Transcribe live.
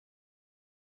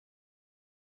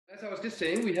As I was just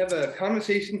saying, we have a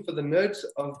conversation for the nerds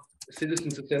of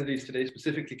citizens' assemblies today,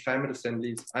 specifically climate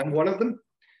assemblies. I'm one of them.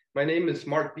 My name is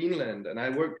Mark Beanland, and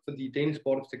I work for the Danish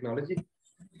Board of Technology,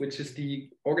 which is the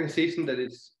organization that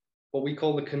is what we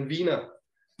call the convener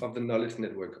of the knowledge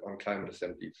network on climate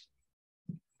assemblies.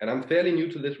 And I'm fairly new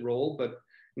to this role, but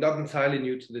not entirely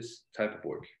new to this type of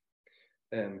work.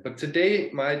 But today,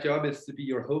 my job is to be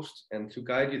your host and to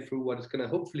guide you through what is going to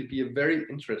hopefully be a very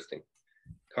interesting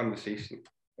conversation.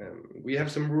 We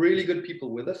have some really good people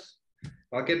with us.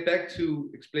 I'll get back to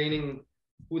explaining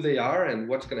who they are and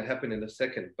what's going to happen in a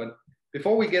second. But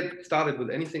before we get started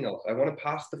with anything else, I want to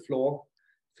pass the floor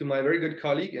to my very good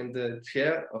colleague and the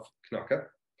chair of Knoca,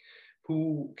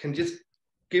 who can just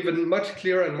give a much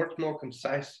clearer and much more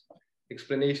concise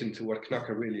explanation to what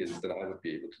Knoca really is than I would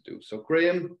be able to do. So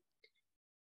Graham,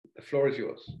 the floor is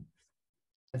yours.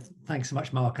 Thanks so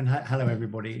much, Mark, and hello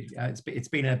everybody. It's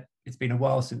been a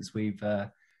while since we've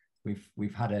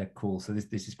had a call, so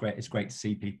this is great. It's great to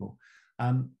see people.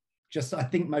 I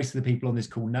think most of the people on this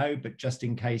call know, but just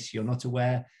in case you're not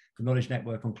aware, the Knowledge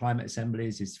Network on Climate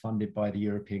Assemblies is funded by the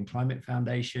European Climate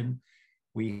Foundation.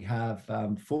 We have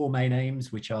 4 main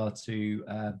aims, which are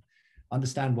to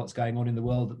understand what's going on in the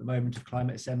world at the moment of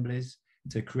climate assemblies,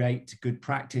 to create good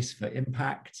practice for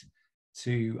impact,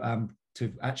 to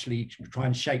actually try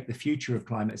and shape the future of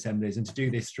climate assemblies, and to do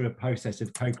this through a process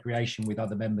of co-creation with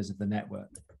other members of the network.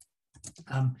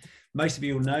 Most of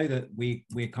you will know that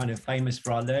we're kind of famous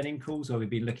for our learning calls, where we've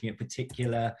been looking at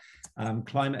particular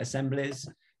climate assemblies,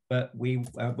 but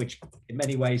which in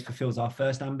many ways fulfills our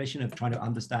first ambition of trying to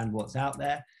understand what's out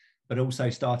there, but also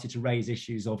started to raise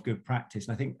issues of good practice.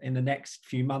 And I think in the next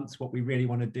few months, what we really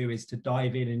want to do is to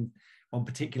dive in on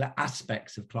particular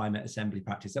aspects of climate assembly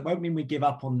practice. That won't mean we give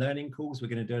up on learning calls. We're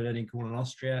going to do a learning call on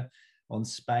Austria, on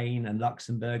Spain and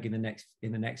Luxembourg in the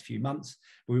next few months.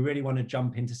 But we really want to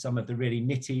jump into some of the really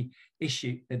knotty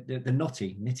issues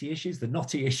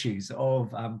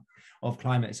of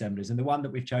climate assemblies. And the one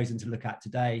that we've chosen to look at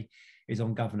today is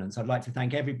on governance. I'd like to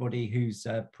thank everybody who's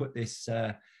put this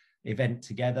event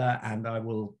together, and I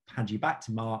will hand you back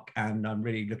to Mark, and I'm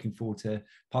really looking forward to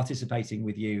participating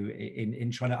with you in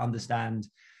trying to understand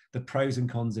the pros and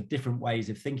cons of different ways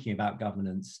of thinking about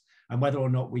governance, and whether or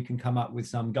not we can come up with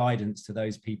some guidance to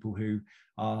those people who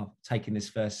are taking this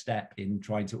first step in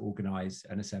trying to organize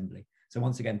an assembly. So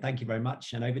once again, thank you very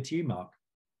much, and over to you, Mark.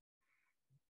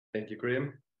 Thank you,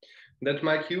 Graham. That's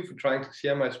my cue for trying to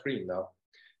share my screen now.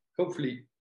 Hopefully,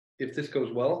 if this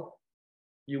goes well,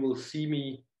 you will see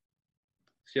me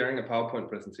sharing a PowerPoint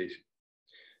presentation.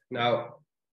 Now,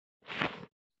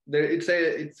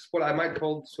 it's what I might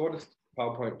call the shortest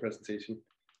PowerPoint presentation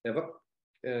ever.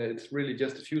 It's really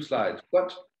just a few slides,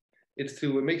 but it's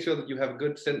to make sure that you have a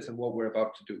good sense of what we're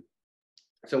about to do.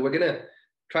 So we're gonna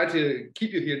try to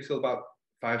keep you here till about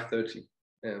 5:30.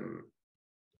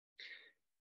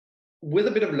 With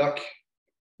a bit of luck,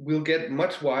 we'll get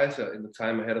much wiser in the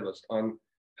time ahead of us on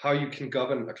how you can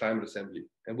govern a climate assembly.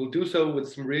 And we'll do so with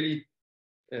some really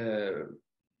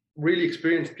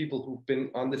experienced people who've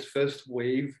been on this first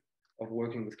wave of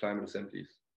working with climate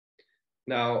assemblies.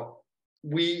 Now,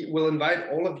 we will invite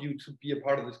all of you to be a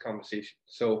part of this conversation.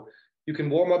 So you can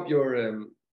warm up your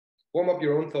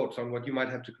own thoughts on what you might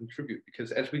have to contribute,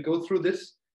 because as we go through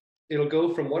this, it'll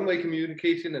go from one-way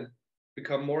communication and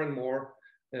become more and more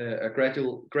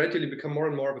gradually become more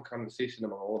and more of a conversation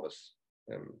among all of us.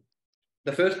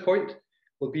 The first point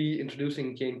will be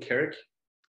introducing Jane Carrick,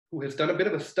 who has done a bit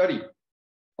of a study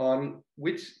on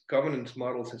which governance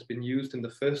models has been used in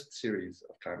the first series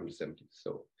of climate assemblies.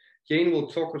 So Jane will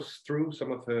talk us through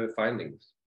some of her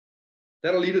findings.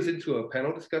 That'll lead us into a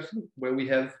panel discussion where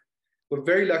we're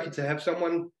very lucky to have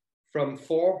someone from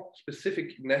 4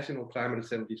 specific national climate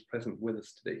assemblies present with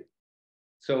us today.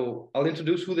 So I'll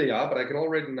introduce who they are, but I can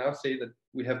already now say that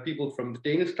we have people from the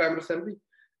Danish Climate Assembly,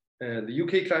 the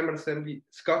UK Climate Assembly,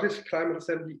 Scottish Climate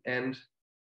Assembly, and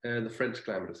the French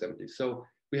Climate Assembly. So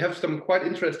we have some quite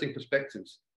interesting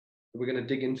perspectives that we're going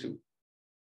to dig into.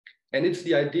 And it's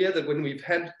the idea that when we've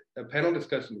had a panel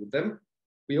discussion with them,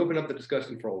 we open up the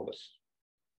discussion for all of us.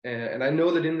 And I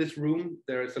know that in this room,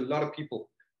 there is a lot of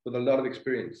people with a lot of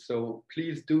experience. So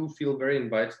please do feel very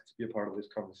invited to be a part of this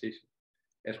conversation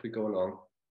as we go along.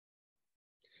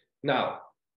 Now,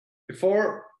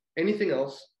 before anything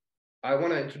else, I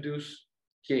want to introduce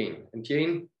Jane. And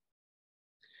Jane,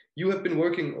 you have been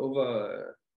working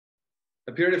over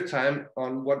a period of time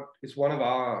on what is one of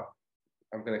our,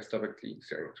 I'm going to stop actually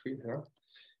sharing the screen here.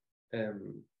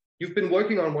 You've been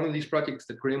working on one of these projects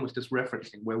that Graham was just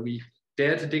referencing, where we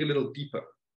dare to dig a little deeper.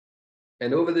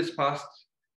 And over this past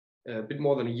bit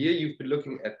more than a year, you've been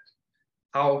looking at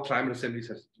how climate assemblies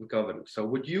has been governed. So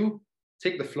would you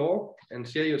take the floor and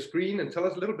share your screen and tell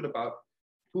us a little bit about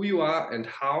who you are and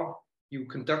how you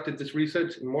conducted this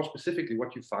research, and more specifically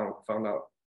what you found out?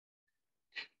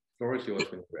 The floor is yours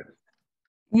when you're ready.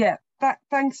 Yeah,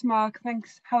 thanks, Mark.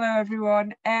 Thanks. Hello,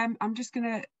 everyone. I'm just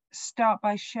going to start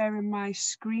by sharing my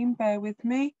screen. Bear with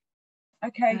me.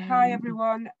 Okay, hi,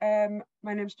 everyone.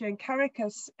 My name's Jane Carrick,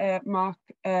 as Mark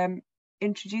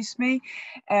introduced me.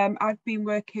 I've been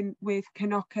working with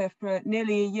Knoca for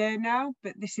nearly a year now,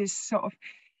 but this is sort of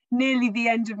nearly the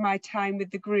end of my time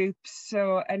with the group.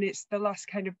 So, and it's the last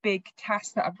kind of big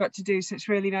task that I've got to do. So it's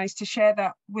really nice to share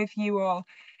that with you all.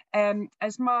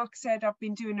 As Mark said, I've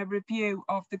been doing a review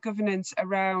of the governance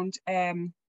around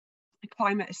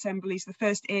climate assemblies, the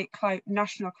first 8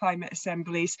 national climate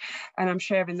assemblies, and I'm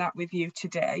sharing that with you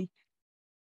today.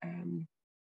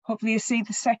 Hopefully you see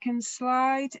the second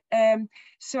slide.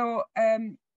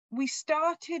 We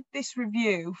started this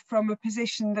review from a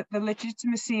position that the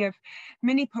legitimacy of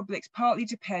mini publics partly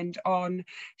depend on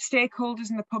stakeholders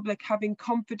in the public having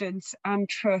confidence and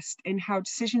trust in how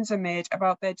decisions are made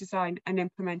about their design and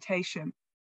implementation.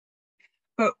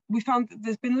 But we found that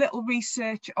there's been little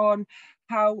research on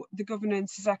how the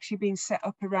governance has actually been set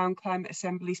up around climate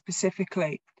assemblies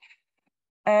specifically.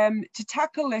 To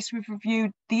tackle this, we've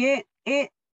reviewed the 8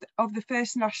 of the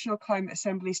first national climate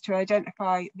assemblies to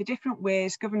identify the different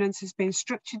ways governance has been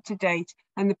structured to date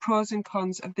and the pros and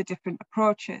cons of the different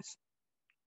approaches.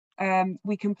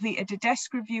 We completed a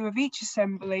desk review of each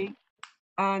assembly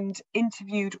and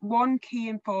interviewed 1 key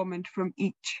informant from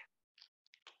each.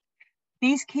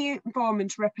 These key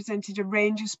informants represented a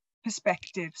range of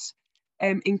perspectives,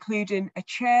 including a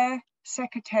chair,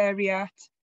 secretariat,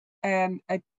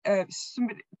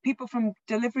 people from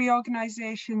delivery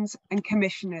organisations and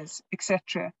commissioners,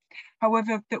 etc.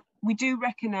 However, we do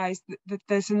recognise that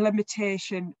there's a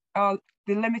limitation,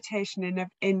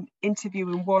 in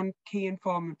interviewing 1 key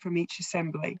informant from each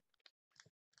assembly.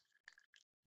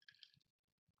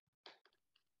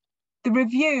 The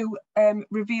review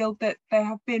revealed that there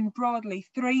have been broadly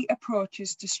 3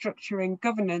 approaches to structuring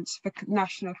governance for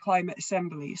national climate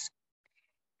assemblies.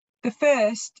 The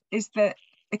first is that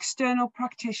external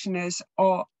practitioners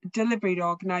or delivery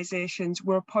organisations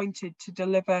were appointed to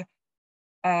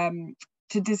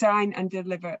design and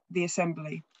deliver the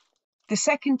assembly. The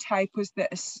second type was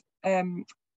that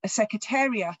a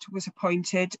secretariat was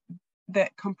appointed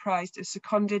that comprised of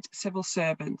seconded civil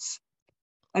servants.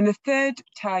 And the third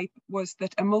type was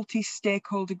that a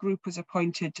multi-stakeholder group was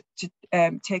appointed to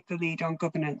take the lead on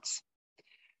governance.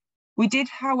 We did,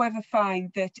 however,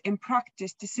 find that in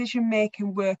practice,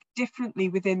 decision-making worked differently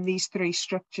within these 3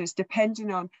 structures,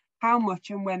 depending on how much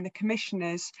and when the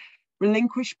commissioners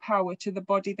relinquished power to the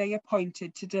body they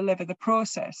appointed to deliver the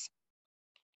process.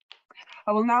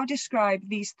 I will now describe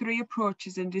these 3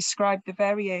 approaches and describe the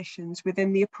variations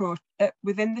within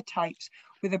the types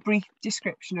with a brief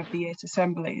description of the 8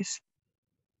 assemblies.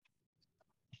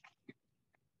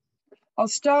 I'll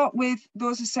start with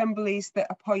those assemblies that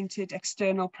appointed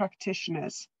external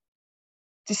practitioners.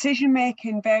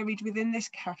 Decision-making varied within this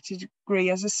category,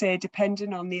 as I say,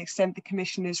 depending on the extent the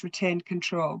commissioners retained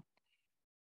control.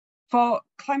 For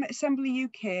Climate Assembly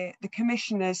UK, the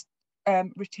commissioners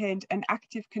retained an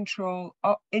active control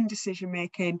in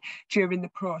decision-making during the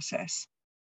process.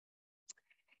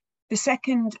 The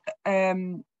second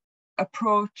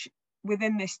approach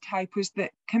within this type was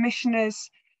that commissioners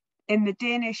in the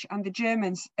Danish and the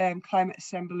German climate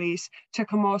assemblies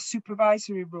took a more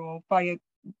supervisory role via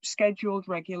scheduled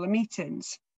regular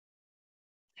meetings.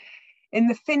 In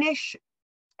the Finnish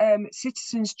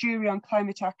Citizens' Jury on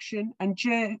Climate Action and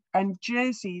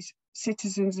Jersey's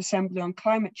Citizens' Assembly on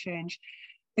Climate Change,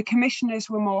 the commissioners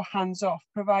were more hands-off,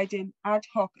 providing ad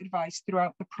hoc advice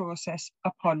throughout the process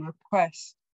upon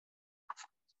request.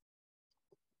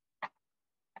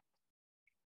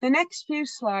 The next few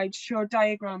slides show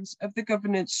diagrams of the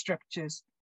governance structures.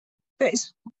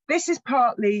 This is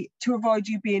partly to avoid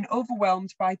you being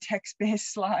overwhelmed by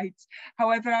text-based slides.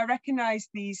 However, I recognise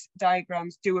these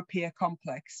diagrams do appear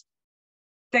complex.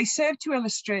 They serve to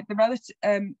illustrate the relative,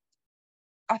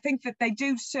 I think that they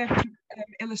do serve to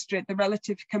illustrate the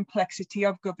relative complexity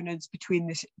of governance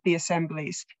between the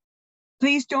assemblies.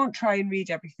 Please don't try and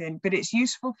read everything, but it's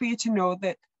useful for you to know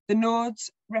that the nodes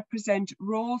represent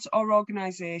roles or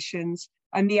organisations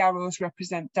and the arrows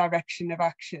represent direction of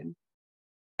action.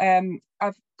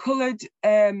 I've coloured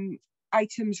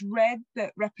items red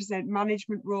that represent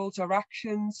management roles or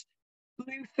actions.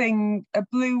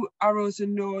 Blue arrows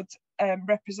and nodes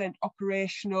represent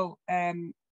operational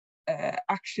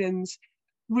actions.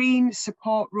 Green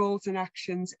support roles and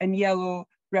actions, and yellow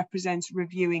represents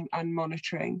reviewing and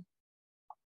monitoring.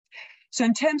 So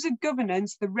in terms of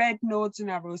governance, the red nodes and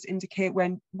arrows indicate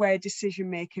where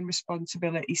decision-making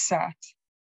responsibility sat.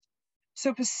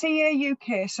 So for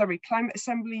Climate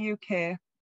Assembly UK,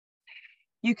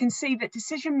 you can see that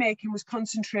decision-making was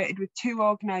concentrated with two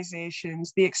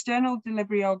organisations, the External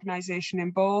Delivery Organisation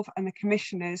Involve and the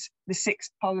Commissioners, the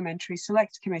 6 Parliamentary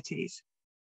Select Committees.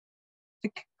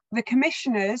 The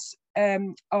Commissioners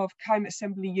of Climate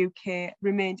Assembly UK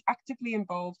remained actively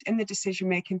involved in the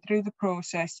decision-making through the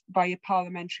process via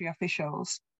parliamentary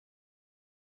officials.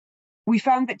 We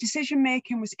found that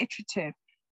decision-making was iterative.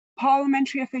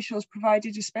 Parliamentary officials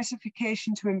provided a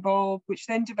specification to Involve, which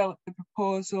then developed the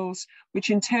proposals, which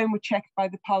in turn were checked by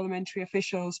the parliamentary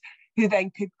officials, who then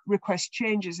could request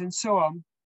changes and so on.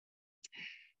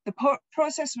 The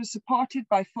process was supported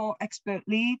by 4 expert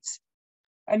leads,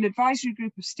 an advisory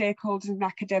group of stakeholders, and an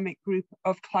academic group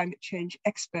of climate change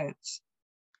experts.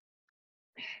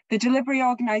 The delivery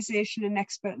organisation and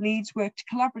expert leads worked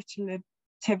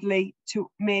collaboratively to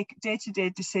make day-to-day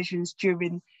decisions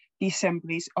during the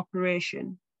Assembly's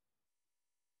operation.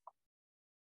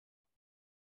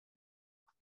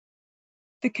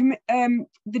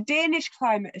 The Danish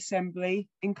Climate Assembly,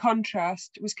 in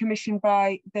contrast, was commissioned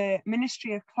by the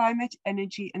Ministry of Climate,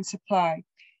 Energy and Supply,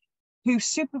 who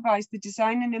supervised the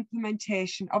design and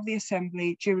implementation of the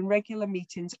Assembly during regular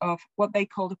meetings of what they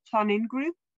called a planning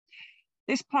group.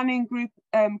 This planning group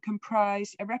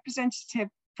comprised a representative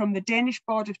from the Danish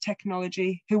Board of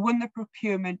Technology, who won the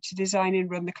procurement to design and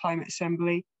run the Climate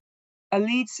Assembly, a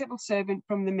lead civil servant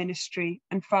from the ministry,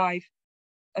 and 5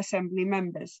 Assembly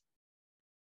members.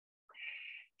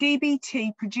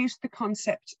 DBT produced the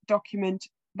concept document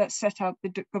that set out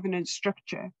the governance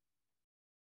structure.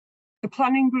 The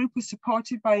planning group was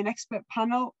supported by an expert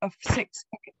panel of 6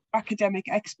 academic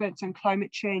experts on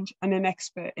climate change and an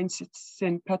expert in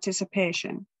citizen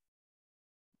participation.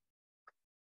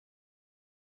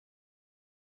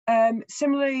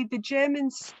 Similarly, the German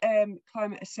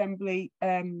Climate Assembly,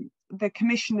 the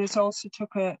commissioners also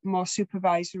took a more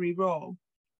supervisory role.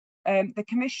 The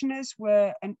commissioners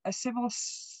were a civil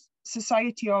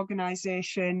society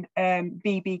organisation,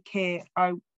 BBK.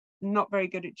 I'm not very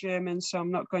good at German, so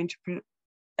I'm not going to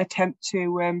attempt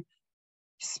to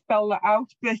spell that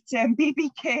out, but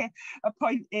BBK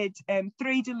appointed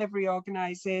 3 delivery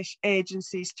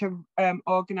agencies to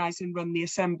organise and run the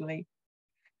Assembly.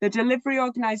 The delivery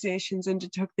organisations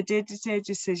undertook the day-to-day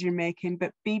decision-making,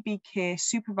 but BBK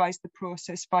supervised the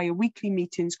process via weekly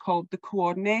meetings called the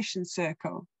Coordination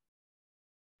Circle.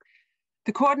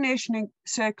 The Coordination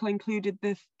Circle included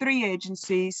the 3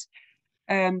 agencies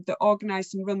that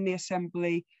organised and run the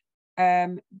Assembly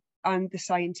and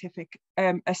the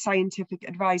a scientific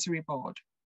advisory board.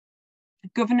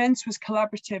 Governance was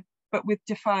collaborative, but with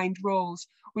defined roles,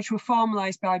 which were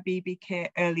formalised by BBK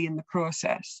early in the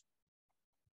process.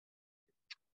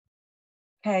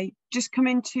 Okay, just come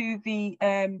into the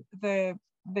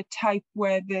type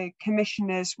where the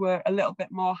commissioners were a little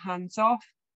bit more hands-off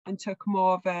and took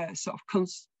more of a sort of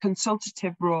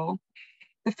consultative role.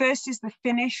 The first is the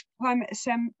Finnish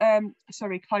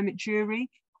climate jury,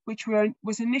 which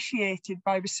was initiated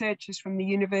by researchers from the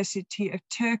University of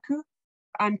Turku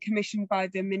and commissioned by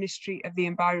the Ministry of the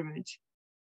Environment.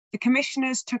 The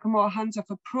commissioners took a more hands-off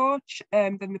approach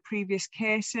than the previous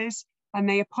cases, and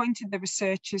they appointed the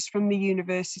researchers from the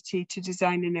university to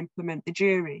design and implement the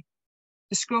jury.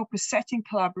 The scope was set in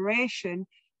collaboration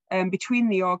between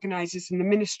the organisers and the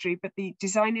ministry, but the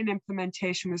design and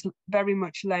implementation was very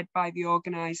much led by the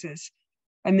organisers,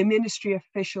 and the ministry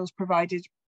officials provided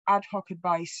ad hoc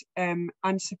advice and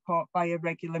support via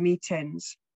regular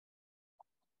meetings.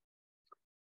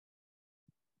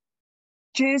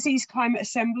 Jersey's Climate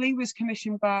Assembly was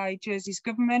commissioned by Jersey's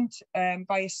government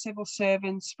via civil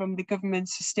servants from the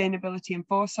government's Sustainability and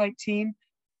Foresight team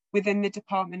within the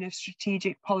Department of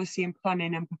Strategic Policy and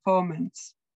Planning and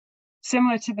Performance.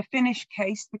 Similar to the Finnish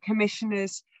case, the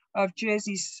commissioners of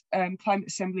Jersey's Climate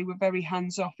Assembly were very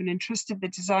hands-off and entrusted the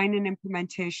design and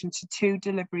implementation to 2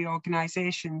 delivery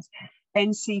organisations,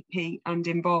 NCP and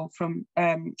Involve,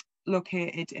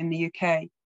 located in the UK.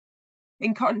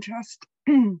 In contrast,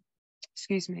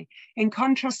 in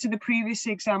contrast to the previous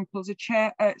examples, a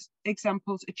chair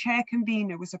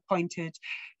convener was appointed,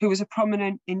 who was a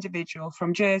prominent individual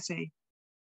from Jersey.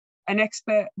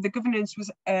 The governance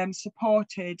was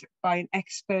supported by an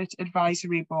expert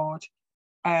advisory board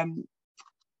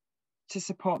to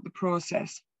support the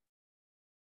process.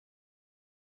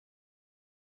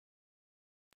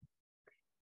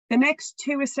 The next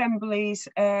 2 assemblies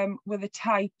were the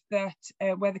type that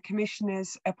where the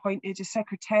commissioners appointed a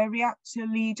secretariat to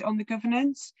lead on the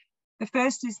governance. The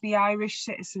first is the Irish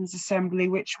Citizens Assembly,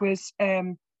 which was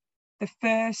the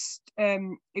first,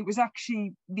 it was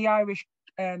actually the Irish,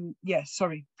 the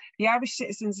Irish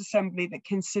Citizens Assembly that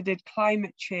considered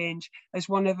climate change as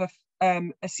one of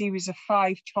a series of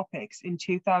 5 topics in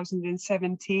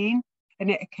 2017, and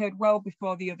it occurred well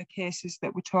before the other cases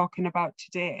that we're talking about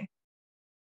today.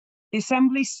 The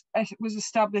Assembly was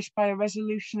established by a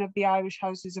resolution of the Irish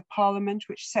Houses of Parliament,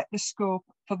 which set the scope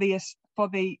for the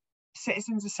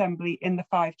Citizens Assembly in the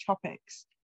 5 topics.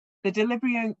 The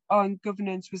delivery on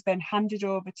governance was then handed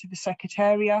over to the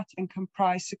Secretariat and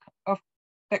comprised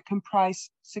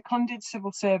seconded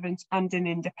civil servants and an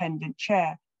independent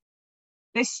chair.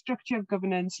 This structure of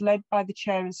governance, led by the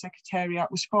chair and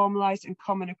Secretariat, was formalised and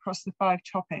common across the 5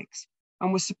 topics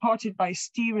and was supported by a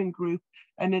steering group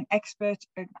and an expert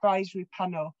advisory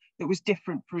panel that was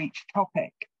different for each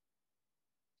topic.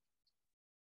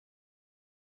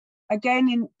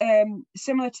 Again,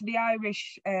 similar to the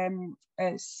Irish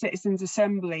Citizens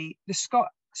Assembly, the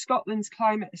Scotland's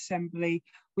Climate Assembly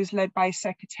was led by a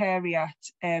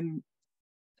Secretariat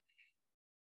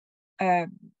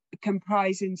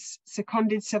comprising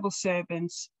seconded civil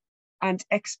servants and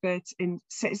experts in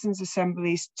citizens'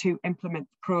 assemblies to implement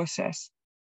the process.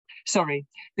 Sorry,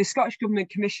 the Scottish Government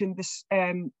commissioned this,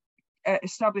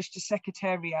 established a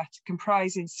Secretariat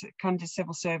comprising seconded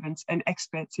civil servants and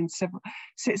experts in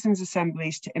citizens'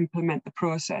 assemblies to implement the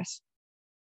process.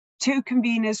 2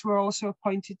 conveners were also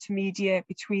appointed to mediate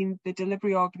between the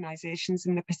delivery organisations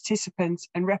and the participants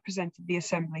and represented the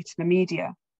Assembly to the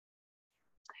media.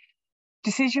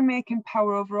 Decision-making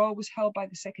power overall was held by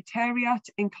the Secretariat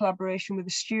in collaboration with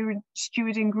the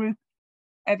stewarding group,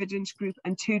 evidence group,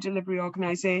 and 2 delivery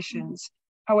organisations.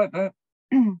 However,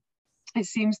 it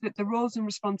seems that the roles and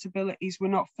responsibilities were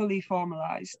not fully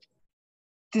formalised.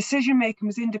 Decision-making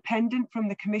was independent from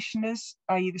the commissioners,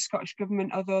 i.e. the Scottish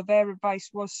Government, although their advice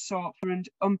was sought for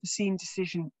unforeseen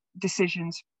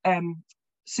decisions,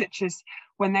 such as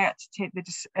when they had to take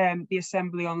the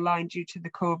Assembly online due to the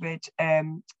COVID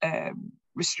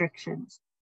restrictions.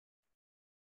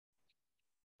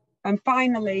 And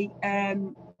finally,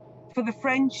 for the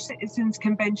French Citizens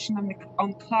Convention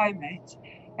on Climate,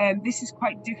 this is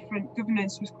quite different.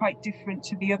 Governance was quite different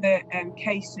to the other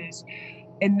cases,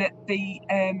 in that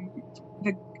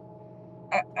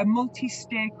a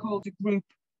multi-stakeholder group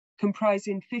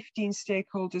comprising 15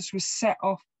 stakeholders was set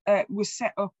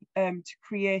up to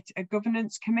create a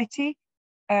governance committee,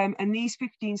 and these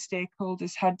 15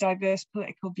 stakeholders had diverse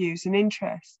political views and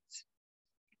interests.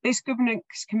 This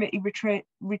governance committee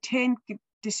retained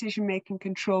decision-making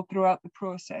control throughout the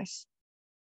process.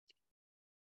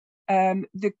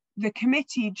 The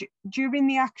committee, during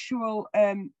the actual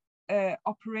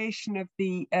operation of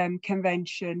the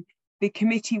convention, the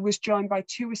committee was joined by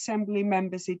 2 assembly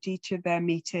members at each of their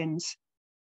meetings.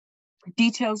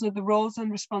 Details of the roles and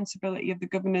responsibility of the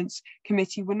governance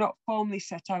committee were not formally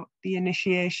set out at the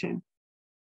initiation.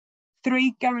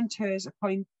 3 guarantors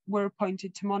were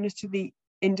appointed to monitor the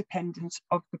independence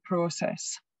of the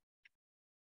process.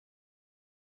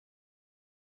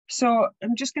 So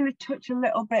I'm just going to touch a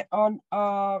little bit on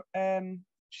our,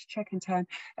 just checking time,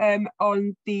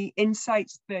 on the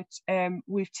insights that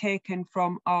we've taken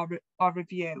from our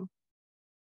review.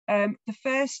 The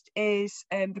first is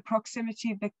the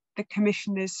proximity of the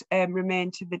commissioners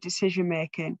remain to the decision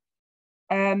making.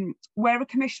 Where a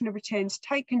commissioner retains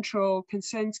tight control,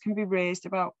 concerns can be raised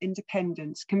about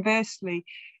independence. Conversely,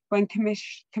 when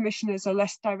commissioners are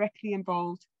less directly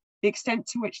involved, the extent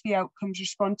to which the outcomes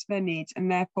respond to their needs and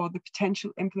therefore the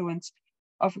potential influence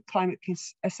of a climate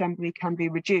assembly can be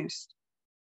reduced.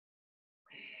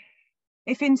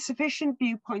 If insufficient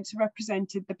viewpoints are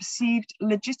represented, the perceived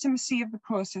legitimacy of the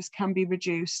process can be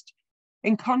reduced.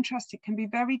 In contrast, it can be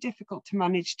very difficult to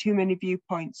manage too many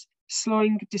viewpoints,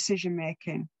 slowing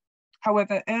decision-making.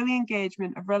 However, early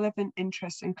engagement of relevant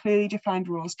interests and clearly defined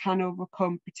roles can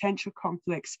overcome potential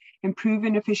conflicts,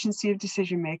 improving efficiency of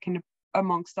decision-making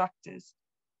amongst actors.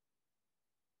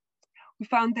 We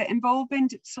found that involving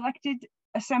selected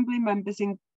assembly members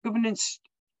in governance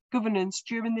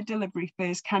during the delivery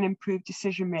phase can improve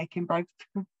decision-making by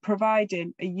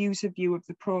providing a user view of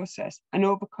the process and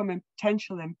overcoming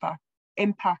potential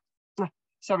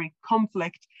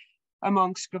conflict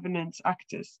amongst governance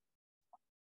actors.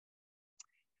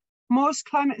 Most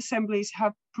climate assemblies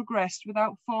have progressed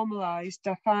without formalised,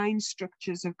 defined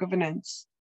structures of governance.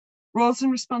 Roles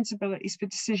and responsibilities for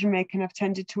decision-making have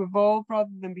tended to evolve rather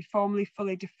than be formally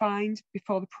fully defined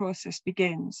before the process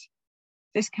begins.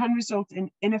 This can result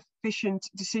in inefficient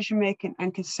decision-making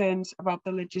and concerns about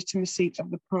the legitimacy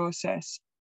of the process.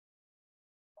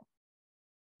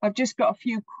 I've just got a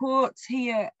few quotes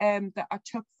here that I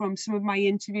took from some of my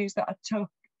interviews that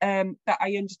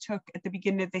I undertook at the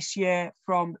beginning of this year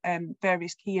from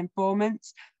various key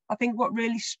informants. I think what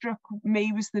really struck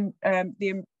me was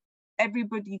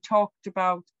everybody talked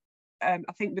about, I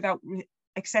think without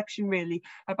exception really,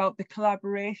 about the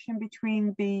collaboration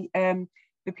between the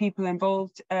people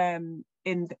involved in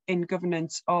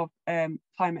governance of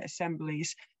climate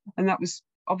assemblies, and that was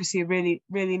obviously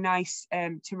really nice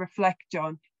to reflect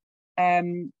on,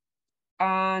 and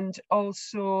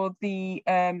also this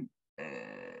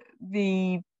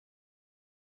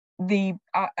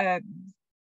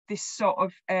sort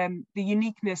of the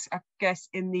uniqueness, I guess,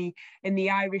 in the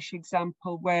Irish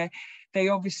example, where they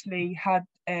obviously had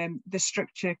the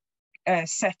structure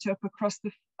set up across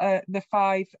the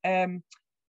five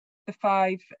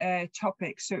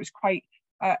topics. So it was quite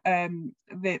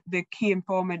the key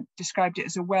informant described it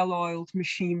as a well-oiled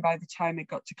machine by the time it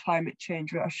got to climate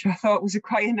change, which I thought was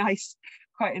quite a nice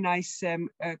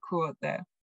quote there.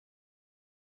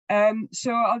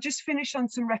 So I'll just finish on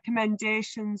some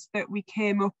recommendations that we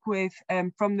came up with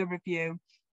from the review.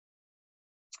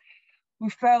 We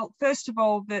felt, first of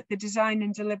all, that the design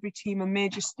and delivery team and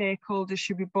major stakeholders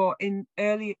should be brought in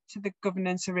early to the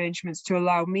governance arrangements to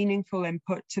allow meaningful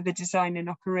input to the design and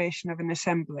operation of an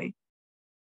assembly.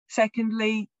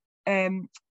 Secondly, to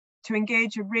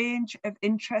engage a range of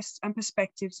interests and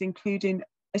perspectives, including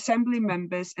assembly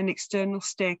members and external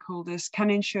stakeholders, can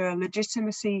ensure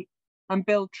legitimacy and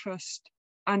build trust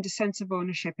and a sense of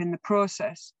ownership in the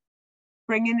process.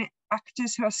 Bringing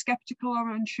actors who are sceptical or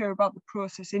unsure about the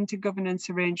process into governance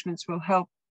arrangements will help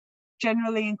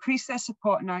generally increase their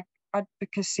support and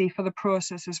advocacy for the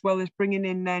process, as well as bringing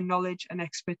in their knowledge and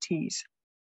expertise.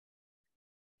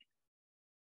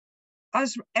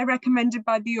 As recommended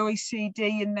by the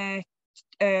OECD in their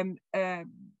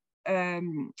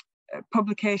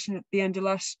publication at the end of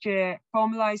last year,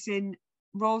 formalising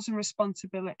roles and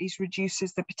responsibilities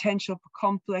reduces the potential for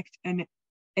conflict and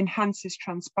enhances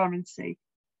transparency.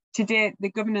 To date,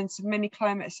 the governance of many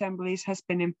climate assemblies has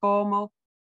been informal,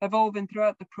 evolving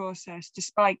throughout the process,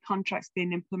 despite contracts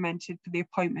being implemented for the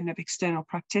appointment of external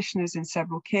practitioners in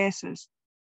several cases.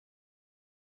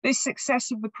 This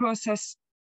success of the process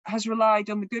has relied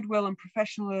on the goodwill and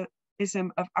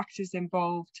professionalism of actors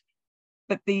involved,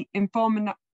 but the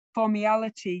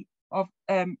informality of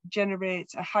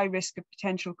generates a high risk of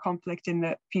potential conflict in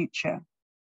the future.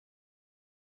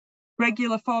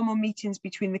 Regular formal meetings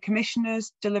between the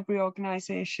commissioners, delivery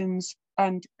organisations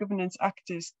and governance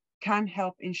actors can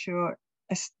help ensure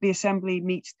the Assembly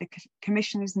meets the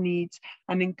Commissioner's needs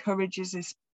and encourages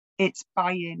its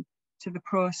buy-in to the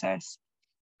process.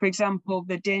 For example,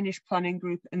 the Danish Planning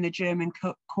Group and the German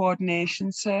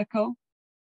Coordination Circle.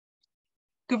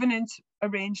 Governance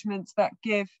arrangements that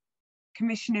give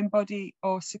commissioning body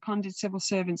or seconded civil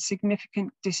servants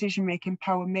significant decision-making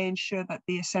power may ensure that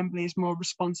the Assembly is more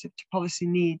responsive to policy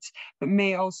needs, but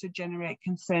may also generate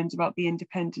concerns about the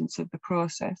independence of the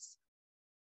process.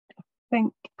 I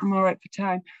think I'm all right for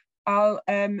time. I'll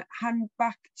hand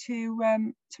back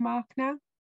to Mark now.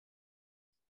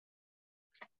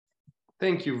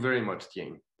 Thank you very much,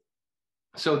 Jane.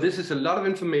 So this is a lot of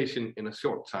information in a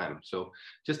short time. So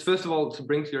just first of all, to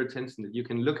bring to your attention that you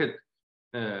can look at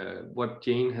what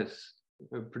Jane has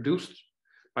produced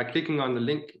by clicking on the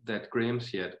link that Graham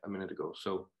shared a minute ago.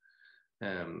 So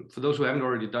for those who haven't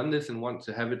already done this and want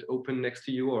to have it open next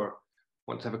to you or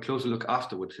want to have a closer look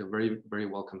afterwards, you're very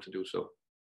welcome to do so.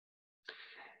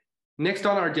 Next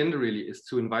on our agenda really is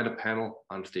to invite a panel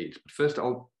on stage. But first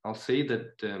I'll say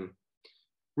that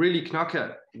really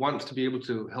Knoca wants to be able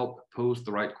to help pose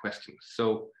the right questions.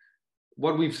 So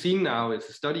what we've seen now is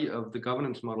a study of the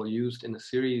governance model used in a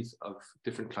series of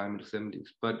different climate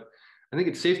assemblies. But I think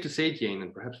it's safe to say, Jane,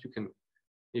 and perhaps you can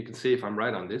say if I'm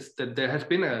right on this, that there has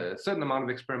been a certain amount of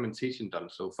experimentation done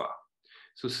so far.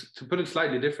 So to put it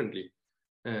slightly differently,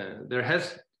 there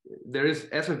is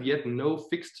as of yet no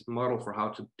fixed model for how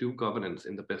to do governance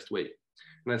in the best way.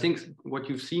 And I think what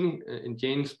you've seen in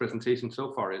Jane's presentation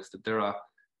so far is that there are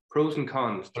pros and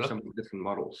cons to some of the different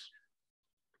models.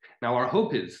 Now, our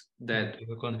hope is that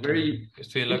very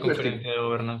interesting.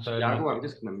 Iago, I'm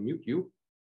just going to mute you,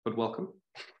 but welcome.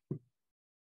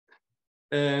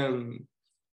 Our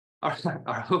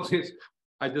hope is,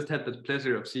 I just had the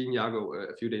pleasure of seeing Iago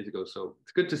a few days ago, so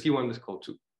it's good to see you on this call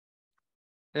too.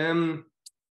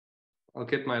 I'll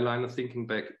get my line of thinking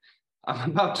back.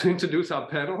 I'm about to introduce our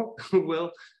panel who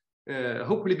will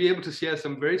hopefully be able to share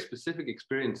some very specific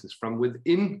experiences from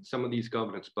within some of these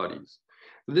governance bodies.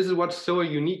 So this is what's so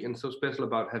unique and so special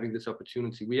about having this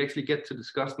opportunity. We actually get to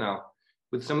discuss now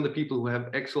with some of the people who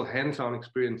have actual hands-on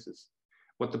experiences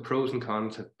what the pros and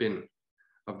cons have been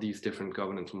of these different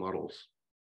governance models.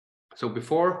 So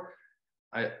before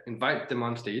I invite them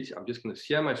on stage, I'm just going to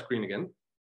share my screen again.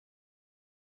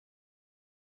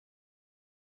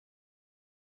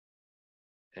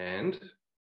 And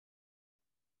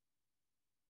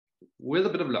with a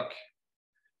bit of luck,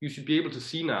 you should be able to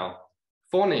see now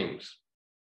 4 names.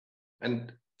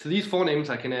 And to these 4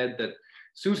 names, I can add that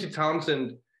Susie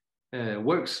Townsend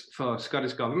works for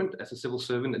Scottish government as a civil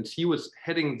servant, and she was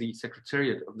heading the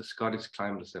secretariat of the Scottish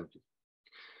Climate Assembly.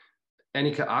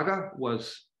 Annika Agger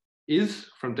is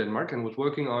from Denmark and was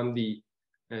working on the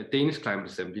Danish Climate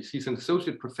Assembly. She's an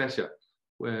associate professor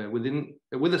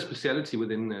with a specialty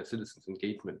within citizens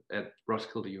engagement at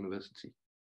Roskilde University.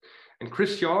 And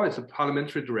Chris Shaw is a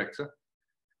parliamentary director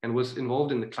and was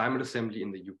involved in the Climate Assembly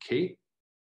in the UK.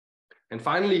 And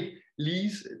finally,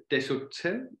 Lise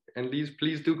Deshotel, and Lise,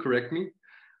 please do correct me,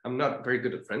 I'm not very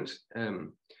good at French.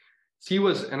 She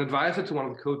was an advisor to one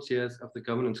of the co-chairs of the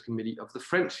governance committee of the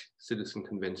French Citizen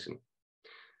Convention.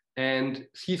 And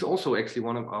she's also actually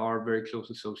one of our very close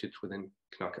associates within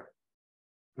Knoca.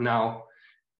 Now,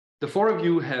 the 4 of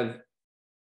you have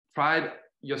tried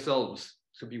yourselves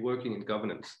to be working in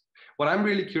governance. What I'm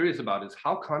really curious about is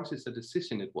how conscious a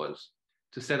decision it was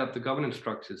to set up the governance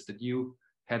structures that you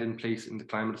had in place in the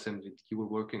Climate Assembly that you were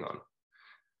working on.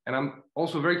 And I'm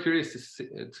also very curious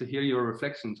to hear your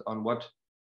reflections on what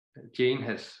Jane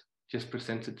has just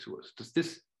presented to us. Does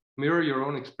this mirror your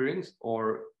own experience,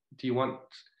 or do you want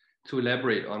to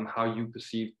elaborate on how you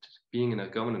perceived being in a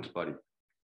governance body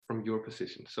from your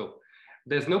position? So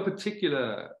there's no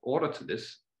particular order to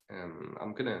this.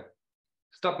 I'm gonna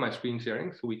stop my screen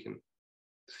sharing so we can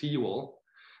see you all.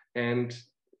 And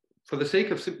for the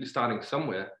sake of simply starting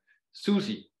somewhere,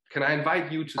 Susie, can I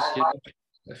invite you to share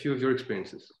a few of your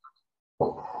experiences?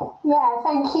 Yeah,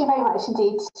 thank you very much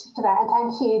indeed for that. And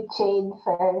thank you, Jane,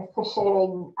 for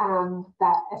sharing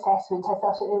that assessment. I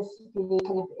thought it was really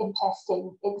kind of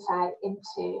interesting insight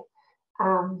into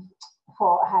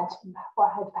what had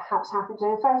perhaps happened.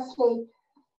 And firstly,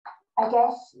 I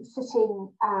guess sitting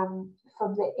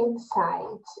from the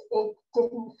inside, it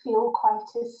didn't feel quite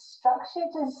as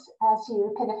structured as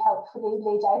you kind of helpfully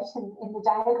laid out in the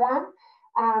diagram.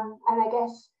 And I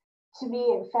guess to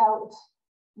me, it felt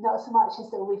not so much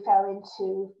as though we fell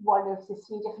into one of the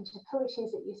 3 different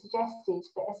approaches that you suggested,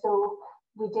 but as though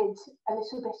we did a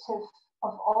little bit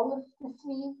of all of the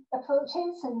 3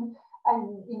 approaches. And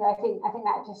you know, I think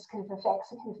that just kind of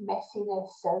reflects the kind of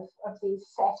messiness of these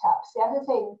setups. The other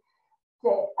thing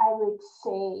that I would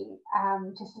say,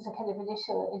 just as a kind of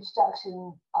initial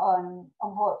introduction on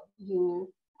what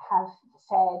you have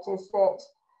said, is that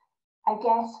I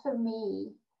guess for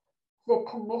me, the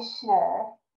commissioner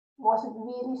wasn't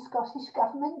really Scottish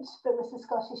government, but was the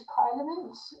Scottish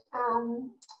Parliament,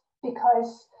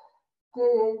 because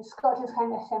the Scottish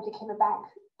Climate Assembly came about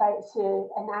to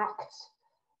enact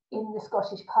in the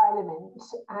Scottish Parliament,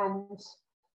 and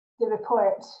the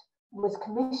report was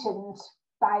commissioned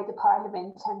by the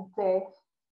Parliament,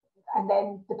 and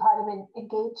then the Parliament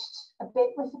engaged a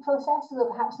bit with the process,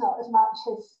 although perhaps not as much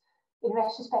as in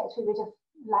retrospect we would have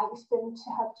liked them to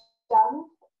have done.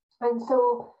 And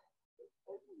so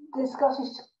the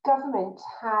Scottish Government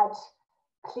had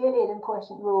clearly an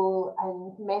important role,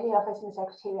 and many of us in the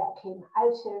Secretariat came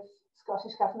out of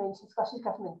Scottish Government, and Scottish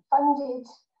Government funded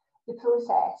the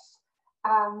process.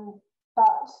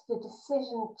 But the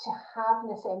decision to have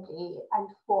an assembly and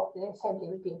what the assembly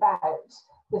would be about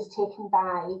was taken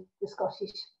by the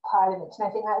Scottish Parliament. And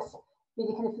I think that's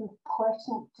really kind of an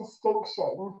important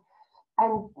distinction,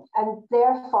 and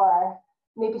therefore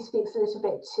maybe speaks a little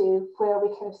bit to where we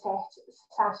kind of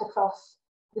sat across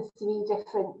the 3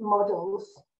 different models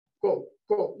that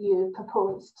you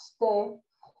proposed. The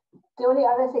only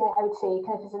other thing that I would say,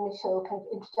 kind of as initial kind of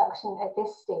introduction at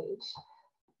this stage,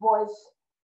 was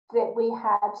that we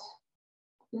had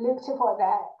looked at what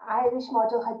the Irish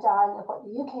model had done and what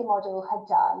the UK model had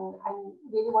done, and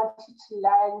really wanted to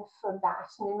learn from that.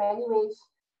 And in many ways,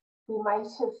 we might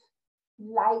have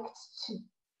liked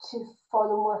to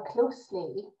follow more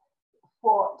closely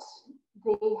what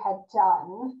they had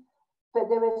done, but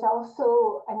there was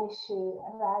also an issue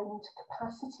around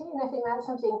capacity, and I think that's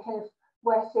something kind of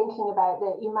worth thinking about,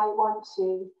 that you might want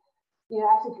to, you know,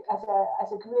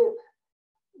 as a group,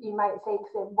 you might think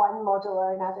that one model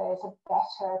or another is a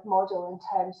better model in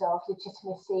terms of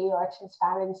legitimacy or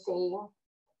transparency,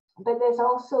 but there's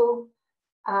also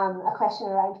a question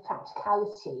around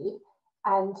practicality.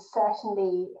 And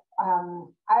certainly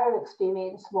our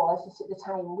experience was that at the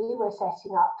time we were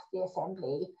setting up the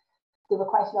assembly, there were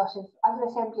quite a lot of other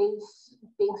assemblies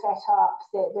being set up,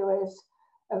 that there was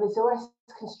a resource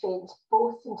constraint,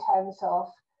 both in terms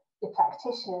of the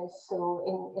practitioners, so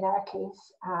in our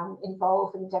case,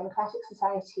 involved in the Democratic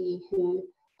Society who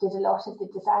did a lot of the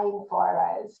design for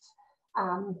us,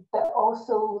 but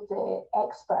also the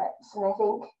experts. And I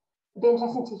think it'd be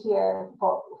interesting to hear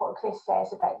what Chris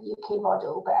says about the UK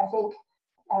model, but I think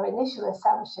our initial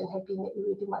assumption had been that we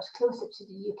would be much closer to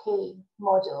the UK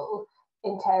model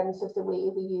in terms of the way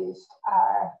we used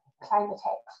our climate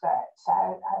experts,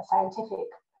 our scientific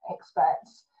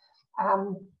experts.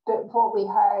 But what we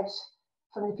heard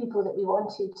from the people that we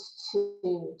wanted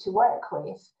to work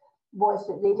with was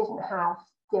that they didn't have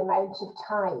the amount of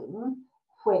time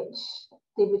which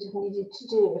they would have needed to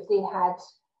do if they had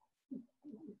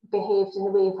behaved in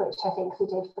the way which I think they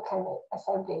did for Climate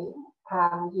Assembly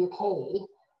UK.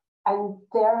 And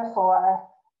therefore,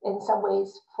 in some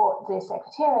ways, what the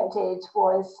Secretariat did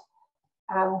was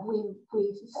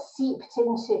we seeped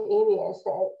into areas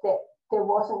that there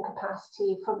wasn't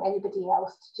capacity from anybody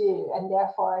else to do, and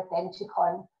therefore then took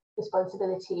on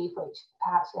responsibility which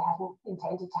perhaps we hadn't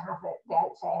intended to have at the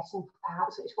outset, and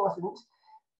perhaps which wasn't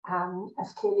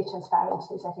as clearly transparent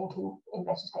as I think in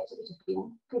retrospect it would have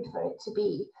been good for it to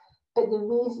be. But the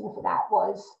reason for that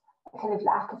was a kind of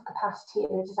lack of capacity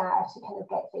and a desire to kind of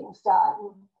get things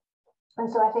done.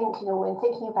 And so I think, when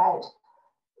thinking about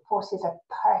what is a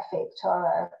perfect or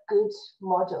a good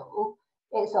model,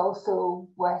 it's also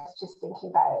worth just thinking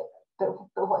about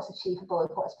but what's achievable and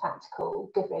what's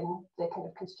practical given the kind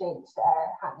of constraints that are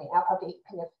happening. I'll probably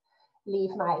kind of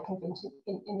leave my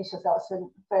initial thoughts for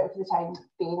the time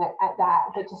being at that,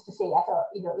 but just to say, I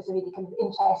thought it was a really kind of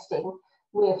interesting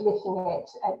way of looking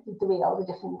at the way all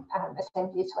the different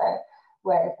assemblies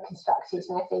were constructed,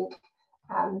 and I think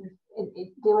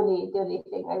the only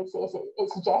thing I would say is it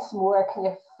suggests more kind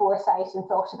of foresight and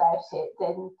thought about it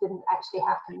than actually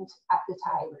happened at the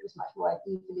time. It was much more an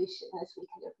evolution as we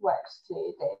kind of worked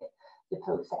through the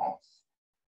process.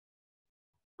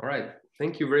 All right,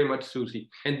 thank you very much, Susie.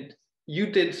 And you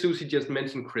did, Susie, just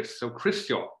mention Chris. So Chris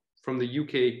Shaw from the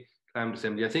UK Climate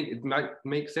Assembly. I think it might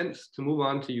make sense to move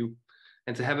on to you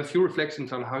and to have a few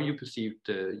reflections on how you perceived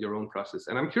your own process.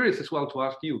 And I'm curious as well to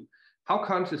ask you, how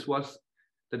conscious was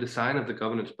the design of the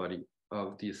governance body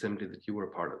of the assembly that you were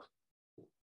a part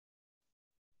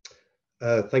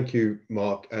of? Thank you,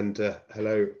 Mark, and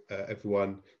hello,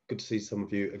 everyone. Good to see some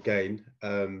of you again.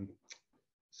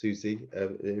 Susie,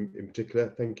 in particular,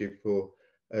 thank you for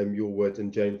your words,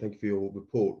 and Jane, thank you for your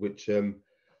report, which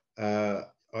I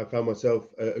found myself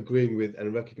agreeing with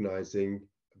and recognising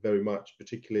very much,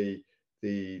 particularly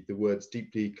the words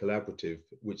deeply collaborative,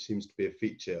 which seems to be a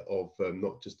feature of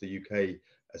not just the UK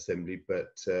Assembly, but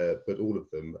all of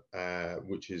them,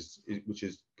 which is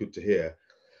good to hear.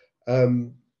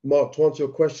 Mark, to answer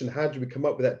your question, how did we come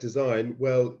up with that design?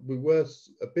 Well, we were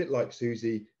a bit like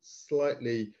Susie,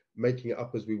 slightly making it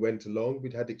up as we went along.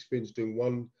 We'd had experience doing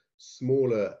one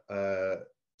smaller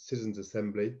citizens'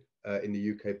 assembly in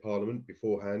the UK Parliament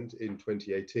beforehand in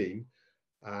 2018,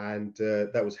 and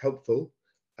that was helpful.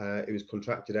 It was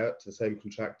contracted out to the same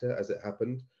contractor as it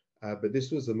happened, but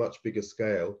this was a much bigger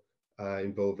scale,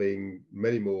 involving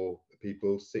many more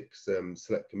people, 6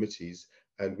 select committees,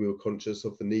 and we were conscious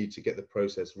of the need to get the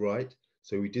process right.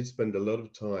 So we did spend a lot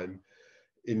of time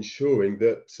ensuring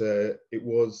that it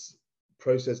was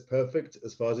process perfect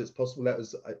as far as it's possible. That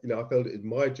was, I felt it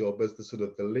my job as the sort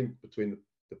of the link between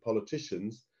the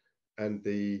politicians and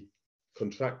the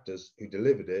contractors who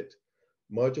delivered it.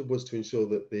 My job was to ensure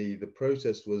that the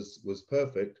process was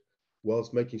perfect,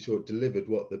 whilst making sure it delivered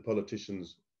what the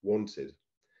politicians wanted.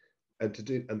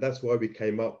 And that's why we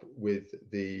came up with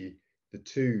the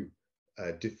 2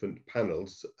 different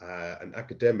panels, an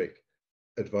academic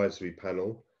advisory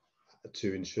panel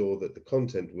to ensure that the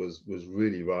content was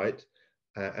really right,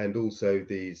 and also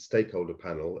the stakeholder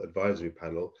panel, advisory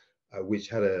panel, which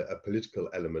had a political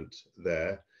element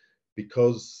there,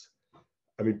 because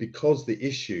the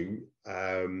issue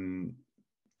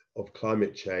of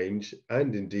climate change,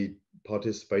 and indeed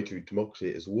participatory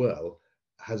democracy as well,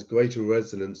 has greater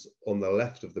resonance on the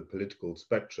left of the political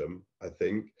spectrum. I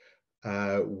think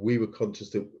we were conscious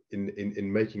that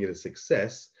in making it a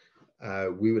success,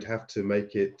 we would have to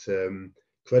make it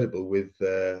credible with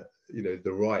the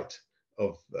right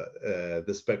of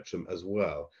the spectrum as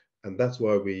well, and that's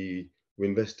why we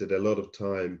invested a lot of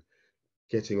time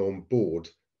getting on board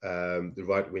the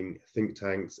right-wing think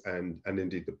tanks and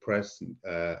indeed the press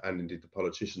and indeed the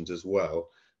politicians as well.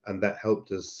 And that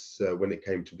helped us when it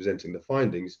came to presenting the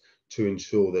findings to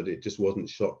ensure that it just wasn't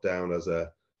shot down as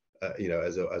a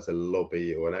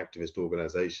lobby or an activist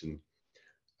organisation.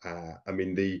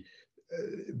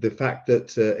 the fact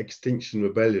that Extinction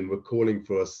Rebellion were calling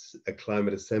for us a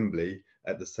climate assembly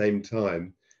at the same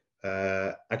time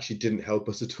actually didn't help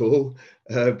us at all,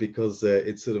 because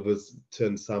it sort of was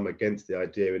turned some against the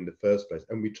idea in the first place.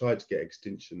 And we tried to get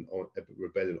Extinction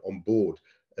Rebellion on board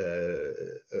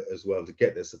as well, to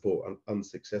get their support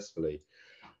unsuccessfully.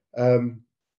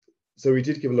 So we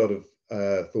did give a lot of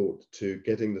thought to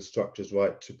getting the structures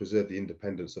right to preserve the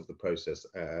independence of the process,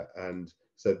 and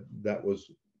so that was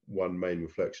one main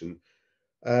reflection.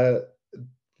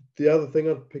 The other thing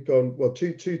I'd pick on, well,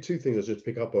 two things I'll just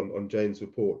pick up on Jane's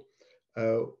report.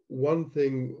 One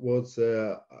thing was,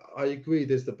 I agree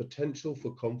there's the potential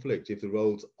for conflict if the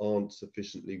roles aren't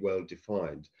sufficiently well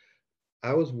defined.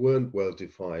 Ours weren't well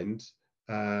defined,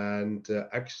 and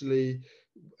actually,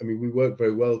 I mean, we worked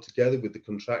very well together with the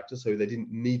contractor, so they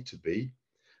didn't need to be,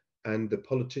 and the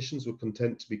politicians were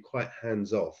content to be quite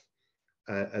hands-off,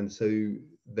 and so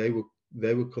they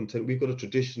were content. We've got a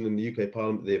tradition in the UK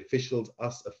Parliament, the officials,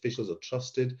 us officials, are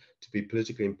trusted to be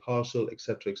politically impartial,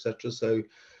 etc., etc. So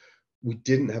we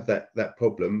didn't have that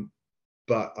problem,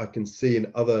 but I can see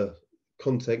in other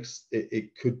contexts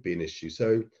it could be an issue.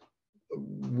 So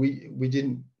we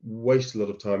didn't waste a lot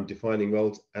of time defining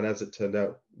roles, and as it turned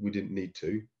out, we didn't need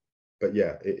to. But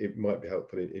yeah, it might be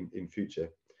helpful in future.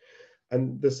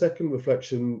 And the second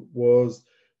reflection was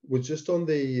just on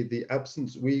the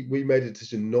absence. We made a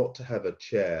decision not to have a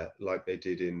chair like they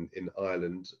did in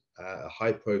Ireland, a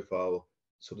high-profile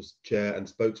sort of chair and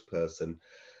spokesperson.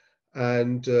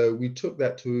 And we took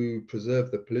that to preserve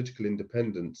the political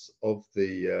independence of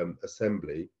the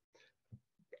assembly.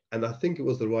 And I think it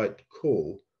was the right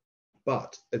call,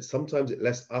 but sometimes it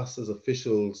left us as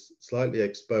officials slightly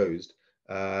exposed,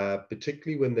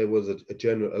 particularly when there was a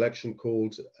general election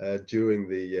called during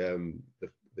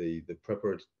the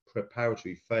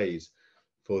preparatory phase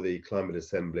for the Climate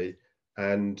Assembly,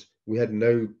 and we had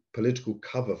no political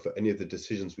cover for any of the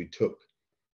decisions we took.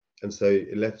 And so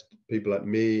it left people like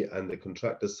me and the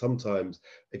contractors sometimes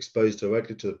exposed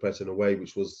directly to the press in a way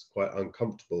which was quite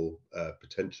uncomfortable,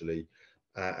 potentially.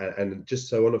 And just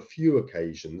so on a few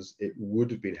occasions, it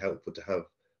would have been helpful to have,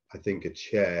 I think, a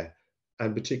chair,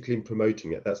 and particularly in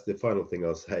promoting it. That's the final thing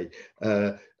I'll say.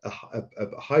 A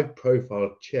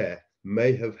high-profile chair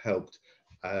may have helped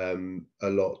a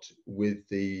lot with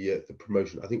the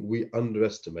promotion. I think we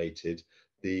underestimated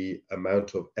the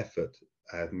amount of effort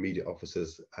media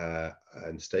officers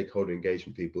and stakeholder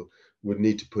engagement people would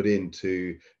need to put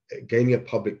into gaining a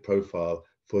public profile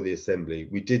for the Assembly.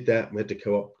 We did that. We had to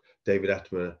co-opt David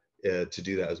Attenborough to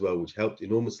do that as well, which helped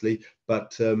enormously.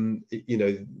 But you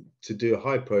know, to do a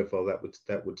high profile,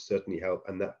 that would certainly help,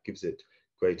 and that gives it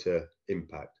greater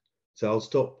impact. So I'll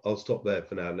stop there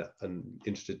for now, and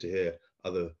interested to hear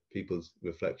other people's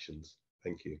reflections.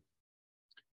 Thank you.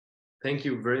 Thank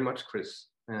you very much, Chris.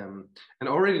 And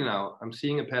already now I'm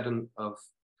seeing a pattern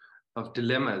of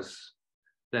dilemmas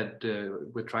that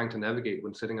we're trying to navigate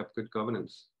when setting up good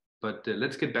governance. But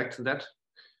let's get back to that.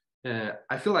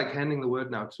 I feel like handing the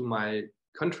word now to my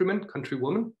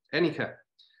countrywoman, Annika.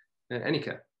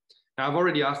 Annika. Now, I've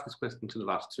already asked this question to the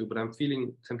last two, but I'm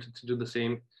feeling tempted to do the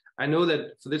same. I know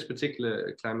that for this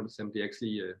particular Climate Assembly,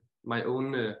 actually, my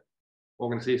own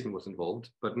organization was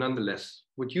involved, but nonetheless,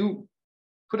 would you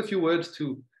put a few words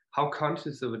to how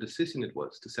conscious of a decision it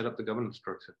was to set up the governance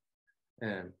structure?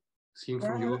 Seen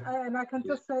from your... And I can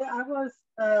just say I was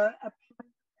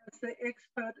appointed as the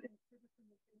expert in citizen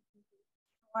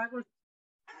engagement.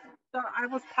 So I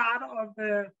was part of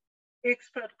the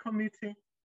expert committee,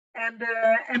 and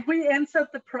we entered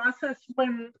the process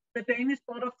when the Danish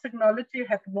Board of Technology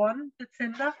had won the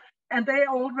tender, and they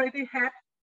already had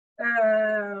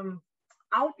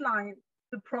outlined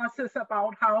the process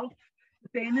about how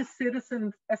the Danish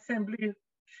Citizen Assembly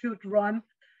should run.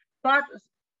 But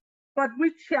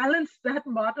we challenged that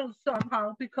model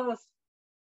somehow, because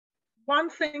one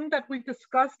thing that we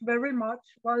discussed very much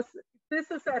was this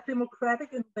is a democratic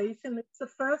innovation. It's the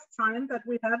first time that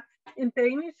we have, in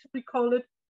Danish, we call it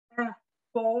a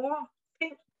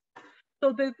borgerting.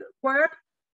 So the word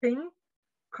thing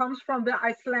comes from the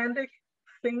Icelandic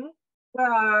thing,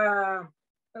 where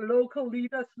the local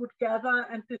leaders would gather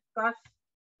and discuss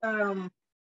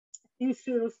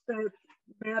issues that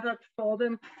mattered for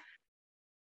them.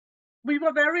 We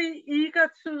were very eager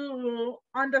to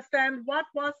understand what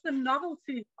was the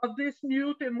novelty of this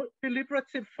new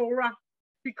deliberative fora,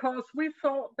 because we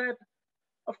thought that,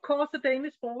 of course, the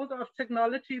Danish Board of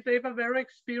Technology, they were very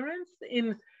experienced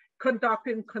in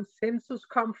conducting consensus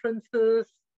conferences,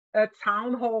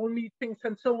 town hall meetings,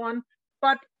 and so on.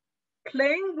 But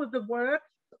playing with the words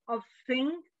of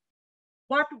thing,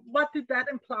 what did that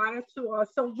imply to us?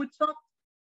 So we talked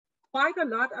quite a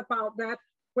lot about that,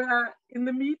 where in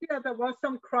the media there was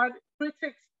some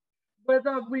critics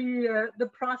whether the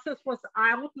process was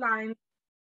outlined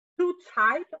too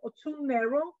tight or too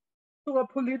narrow to a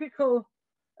political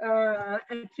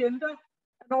agenda,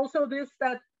 and also this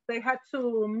that they had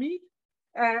to meet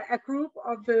a group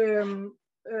of the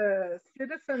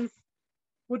citizens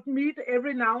would meet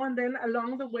every now and then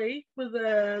along the way with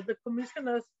the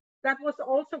commissioners. That was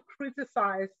also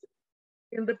criticized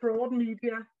in the broad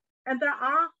media. And there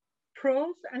are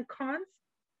pros and cons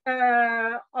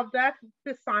of that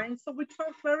design. So we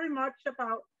talk very much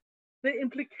about the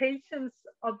implications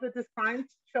of the design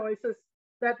choices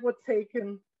that were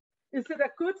taken. Is it a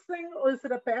good thing or is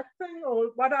it a bad thing? Or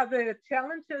what are the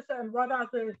challenges and what are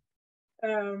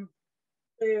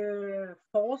the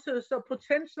forces or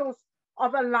potentials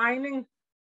of aligning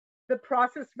the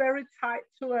process very tight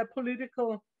to a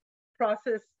political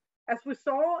process? As we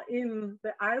saw in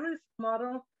the Irish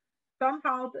model,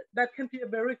 somehow that can be a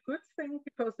very good thing,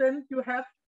 because then you have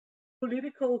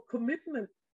political commitment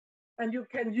and you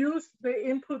can use the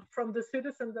input from the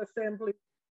citizens' assembly.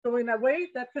 So in a way,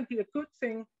 that can be a good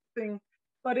thing.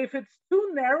 But if it's too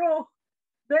narrow,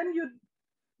 then you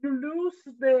lose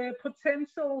the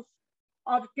potentials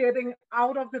of getting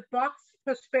out of the box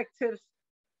perspectives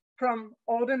from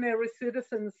ordinary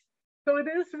citizens. So it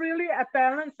is really a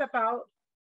balance about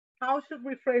how should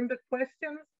we frame the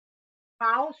questions,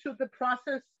 how should the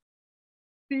process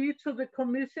be to the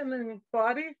commissioning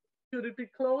body, should it be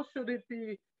close, should it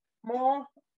be more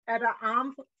at an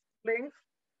arm's length,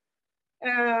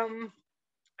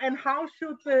 and how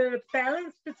should the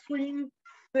balance between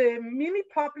the mini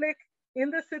public in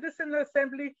the citizen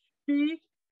assembly be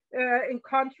in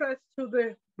contrast to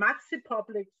the maxi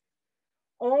public,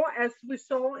 or as we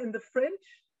saw in the French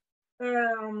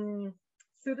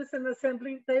citizen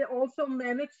assembly, they also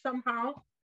managed somehow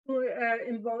to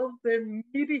involve the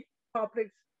midi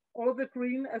publics or the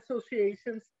green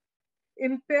associations.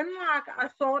 In Denmark, I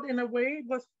thought in a way it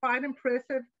was quite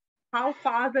impressive how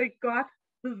far they got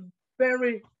with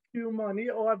very few money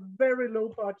or a very low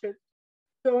budget.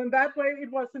 So in that way,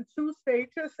 it was in 2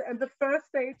 stages, and the first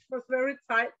stage was very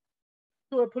tight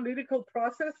to a political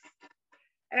process.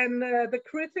 And the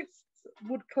critics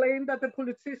would claim that the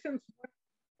politicians were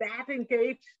that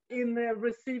engaged in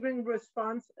receiving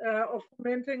response or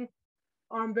commenting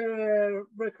on the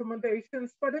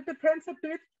recommendations. But it depends a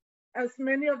bit, as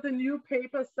many of the new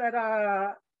papers that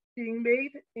are being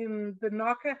made in the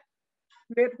Knoca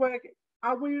network,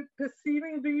 are we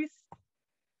perceiving these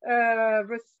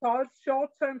results,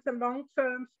 short terms and long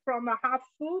terms, from a half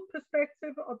full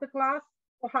perspective of the glass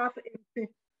or half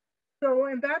empty? So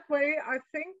in that way, I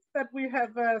think that we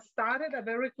have started a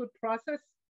very good process.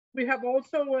 We have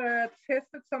also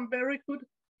tested some very good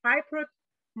hybrid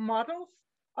models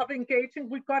of engaging.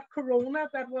 We got Corona,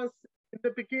 that was in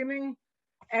the beginning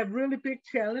a really big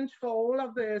challenge for all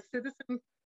of the citizen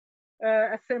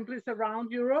assemblies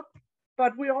around Europe.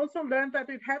 But we also learned that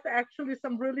it had actually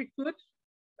some really good,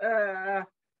 it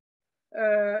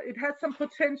had some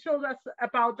potential that's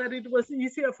about that it was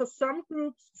easier for some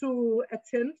groups to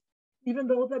attend, even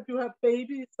though that you have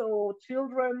babies or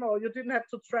children or you didn't have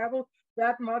to travel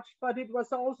that much, but it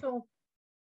was also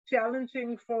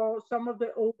challenging for some of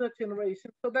the older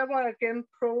generations. So there were again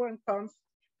pro and cons.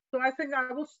 So I think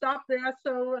I will stop there.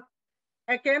 So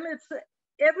again, it's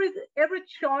every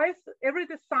choice, every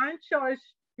design choice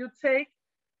you take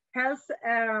has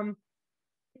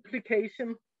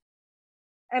implication,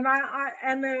 and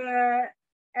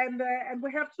and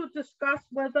we have to discuss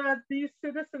whether these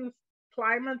citizens'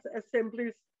 climate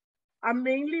assemblies are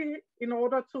mainly in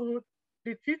order to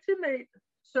legitimate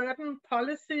certain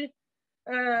policy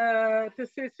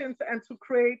decisions and to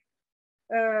create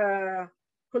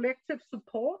collective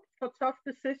support for tough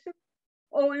decisions,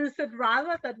 or is it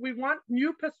rather that we want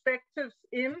new perspectives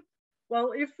in?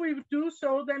 Well, if we do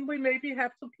so, then we maybe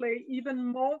have to play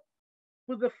even more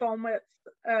with the formats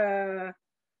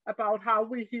about how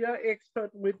we hear expert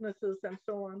witnesses and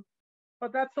so on.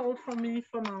 But that's all from me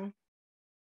for now.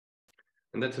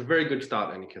 And that's a very good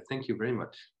start, Annika. Thank you very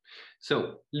much.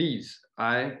 So, Lise,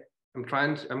 I'm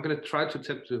going to try to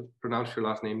attempt to pronounce your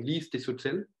last name, Lise de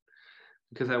Sautel,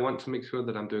 because I want to make sure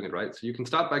that I'm doing it right. So you can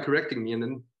start by correcting me, and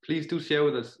then please do share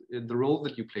with us the role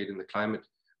that you played in the Climate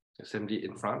Assembly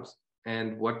in France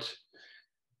and what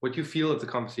you feel of the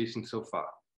conversation so far.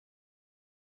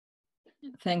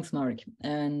 Thanks, Mark.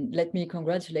 And let me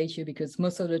congratulate you, because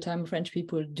most of the time French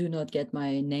people do not get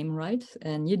my name right,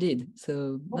 and you did.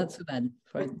 So not so bad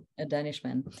for a Danish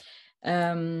man.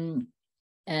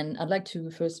 And I'd like to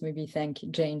first maybe thank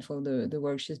Jane for the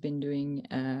work she's been doing.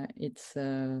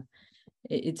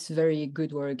 it's very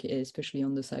good work, especially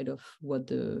on the side of what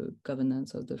the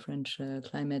governance of the French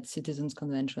Climate Citizens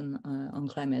Convention on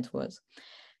climate was.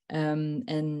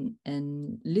 And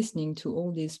listening to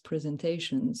all these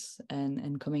presentations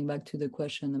and coming back to the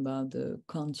question about the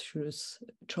conscious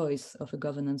choice of a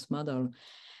governance model,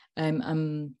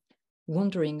 I'm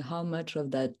wondering how much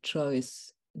of that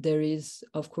choice there is.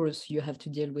 Of course, you have to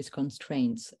deal with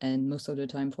constraints, and most of the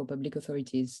time for public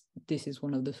authorities, this is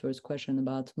one of the first questions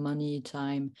about money,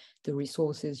 time, the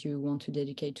resources you want to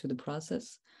dedicate to the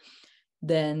process.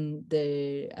 Then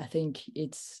I think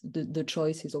it's the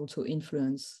choice is also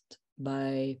influenced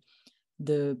by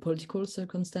the political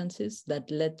circumstances that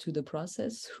led to the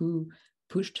process, who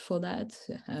pushed for that,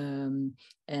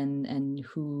 and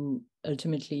who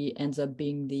ultimately ends up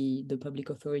being the public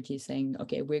authority saying,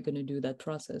 okay, we're going to do that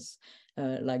process,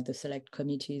 like the select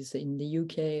committees in the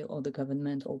UK or the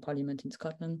government or parliament in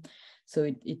Scotland. So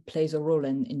it plays a role.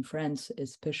 And in France,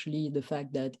 especially the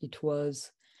fact that it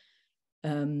was,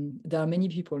 there are many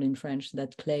people in French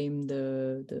that claim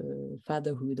the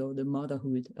fatherhood or the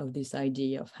motherhood of this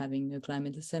idea of having a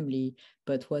climate assembly,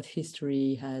 but what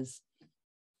history has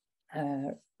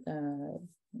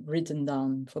written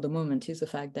down for the moment is the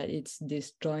fact that it's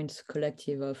this joint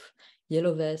collective of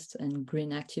yellow vests and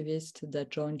green activists that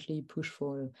jointly push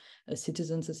for a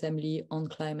citizens' assembly on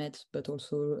climate, but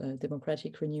also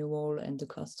democratic renewal and the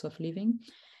costs of living.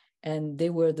 And they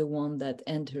were the one that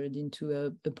entered into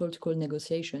a political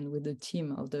negotiation with the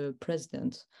team of the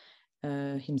president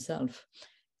himself,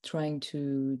 trying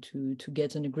to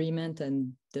get an agreement.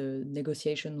 And the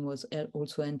negotiation was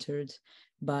also entered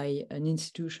by an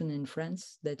institution in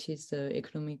France that is the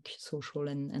Economic, Social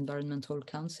and Environmental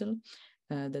Council,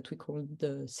 that we call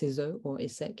the CESE or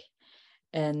ESSEC.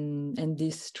 And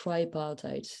this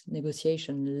tripartite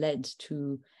negotiation led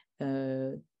to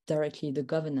directly the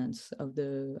governance of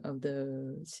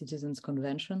the Citizens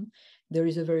Convention. There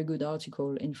is a very good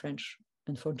article in French,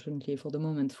 unfortunately for the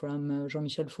moment, from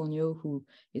Jean-Michel Fournier, who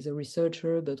is a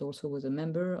researcher, but also was a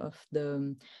member of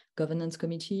the governance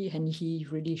committee. And he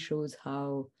really shows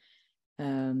how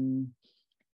the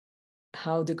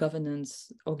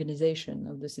governance organization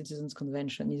of the Citizens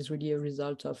Convention is really a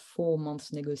result of 4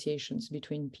 months negotiations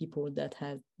between people that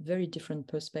had very different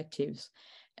perspectives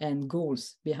and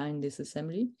goals behind this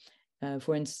assembly.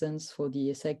 For instance, for the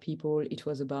ESSEC people, it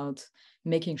was about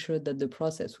making sure that the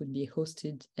process would be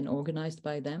hosted and organized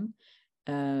by them,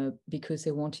 because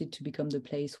they wanted to become the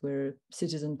place where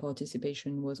citizen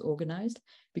participation was organized,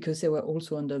 because they were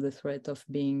also under the threat of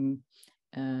being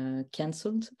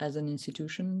cancelled as an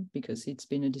institution, because it's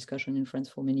been a discussion in France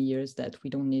for many years that we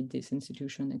don't need this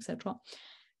institution, etc.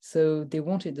 So they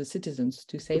wanted the citizens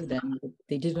to save them.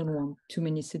 They didn't want too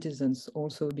many citizens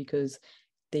also because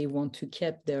they want to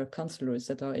keep their councillors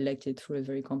that are elected through a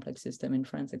very complex system in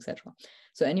France, etc.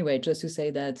 So anyway, just to say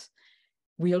that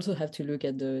we also have to look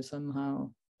at the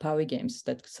somehow power games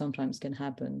that sometimes can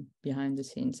happen behind the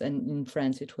scenes. And in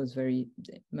France, it was very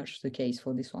much the case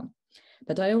for this one.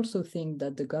 But I also think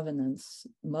that the governance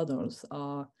models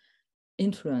are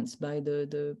influenced by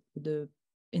the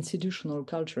institutional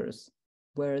cultures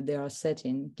where they are set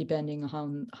in, depending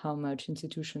on how much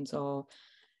institutions are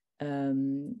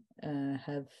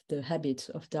have the habit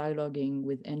of dialoguing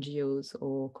with NGOs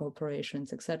or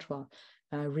corporations, etc.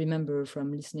 I remember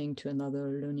from listening to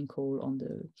another learning call on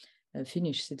the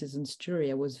Finnish citizens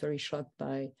jury, I was very shocked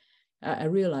by, I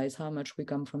realized how much we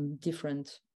come from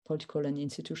different political and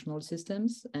institutional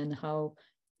systems and how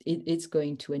it's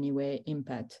going to anyway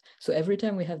impact. So every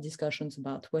time we have discussions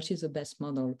about what is the best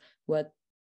model, what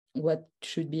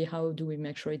should be, how do we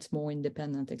make sure it's more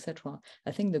independent, etc.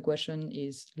 I think the question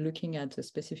is looking at a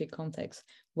specific context,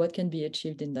 what can be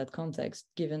achieved in that context,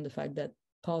 given the fact that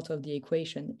part of the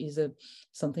equation is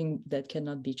something that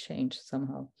cannot be changed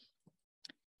somehow.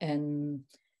 And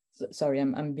sorry,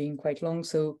 I'm being quite long,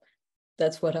 so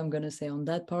that's what I'm going to say on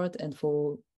that part. And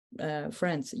for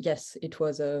France, yes, it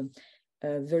was a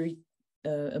very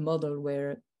a model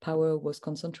where power was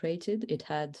concentrated. It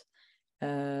had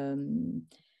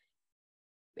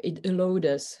it allowed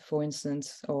us, for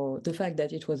instance, or the fact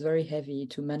that it was very heavy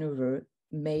to maneuver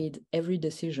made every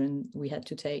decision we had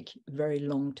to take very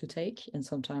long to take and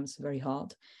sometimes very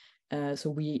hard. So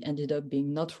we ended up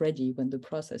being not ready when the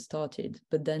process started,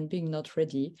 but then being not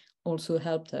ready also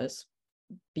helped us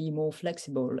be more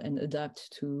flexible and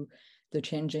adapt to the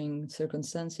changing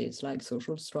circumstances like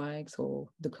social strikes or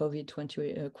the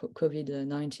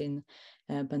COVID-19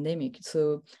 pandemic.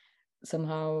 So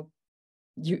somehow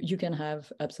you can have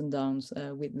ups and downs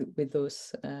with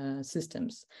those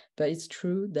systems, but it's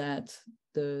true that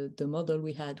the model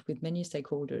we had with many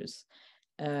stakeholders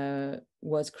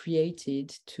was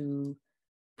created to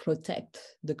protect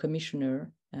the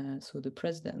commissioner, so the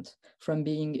president, from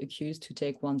being accused to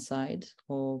take one side,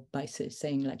 or by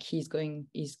saying like he's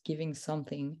giving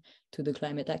something to the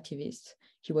climate activists.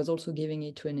 He was also giving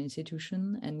it to an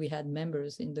institution, and we had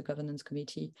members in the governance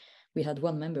committee. We had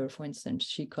one member, for instance,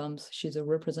 she's a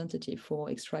representative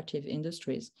for extractive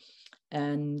industries,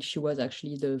 and she was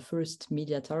actually the first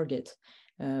media target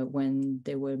when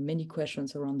there were many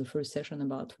questions around the first session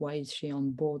about why is she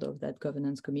on board of that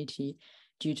governance committee,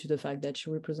 due to the fact that she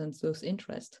represents those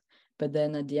interests. But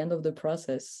then at the end of the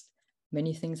process,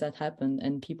 many things had happened,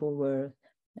 and people were,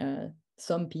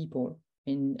 some people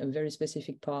in a very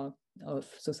specific part of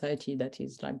society that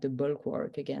is like the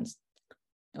bulwark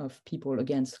of people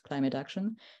against climate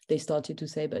action, they started to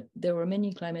say, but there were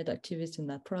many climate activists in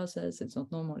that process, it's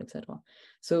not normal, etc.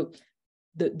 So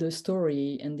the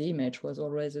story and the image was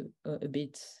always a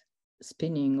bit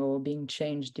spinning or being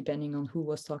changed depending on who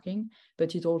was talking,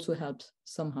 but it also helped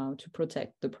somehow to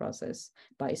protect the process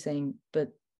by saying,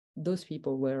 but those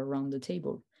people were around the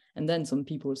table. And then some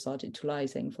people started to lie,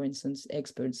 saying, for instance,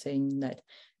 experts saying that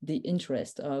the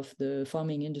interest of the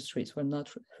farming industries were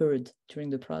not heard during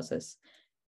the process,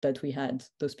 that we had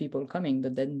those people coming,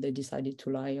 but then they decided to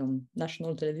lie on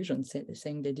national television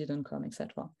saying they didn't come,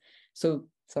 etc. So,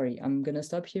 sorry, I'm going to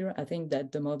stop here. I think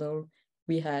that the model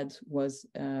we had was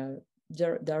a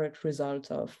direct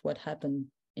result of what happened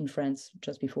in France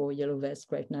just before Yellow Vest,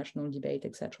 Great National Debate,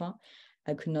 etc.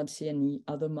 I could not see any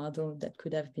other model that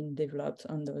could have been developed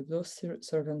under those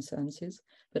circumstances,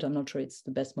 but I'm not sure it's the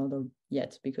best model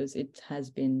yet because it has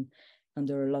been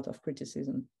under a lot of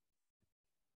criticism.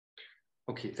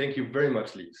 Okay, thank you very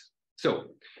much, Lise. So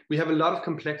we have a lot of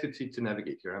complexity to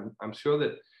navigate here. I'm sure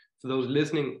that for those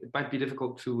listening, it might be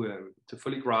difficult to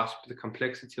fully grasp the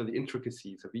complexity or the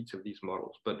intricacies of each of these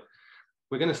models, but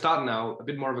we're going to start now a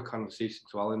bit more of a conversation.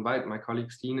 So I'll invite my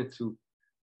colleague Stine to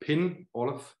pin all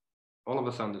of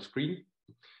us on the screen,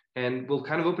 and we'll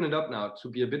kind of open it up now to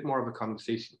be a bit more of a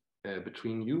conversation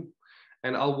between you.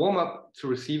 And I'll warm up to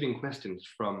receiving questions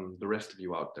from the rest of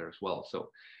you out there as well. So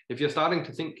if you're starting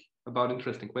to think about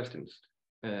interesting questions,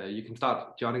 you can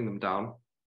start jotting them down.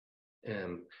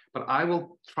 But I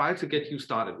will try to get you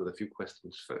started with a few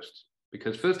questions first,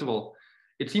 because first of all,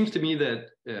 it seems to me that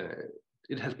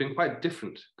it has been quite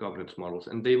different governance models,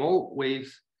 and they've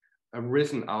always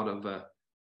arisen out of a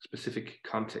specific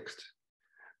context.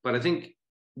 But I think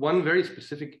one very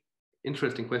specific,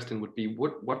 interesting question would be,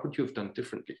 what would you have done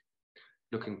differently,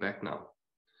 looking back now?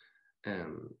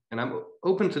 And I'm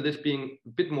open to this being a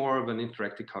bit more of an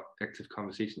interactive active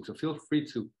conversation. So feel free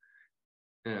to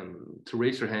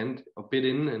raise your hand or bid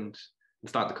in and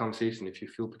start the conversation if you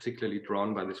feel particularly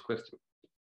drawn by this question.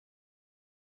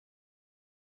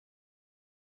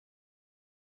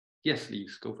 Yes,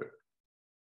 Lise, go for it.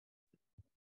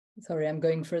 Sorry, I'm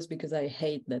going first because I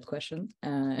hate that question,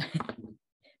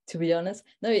 to be honest.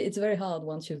 No, it's very hard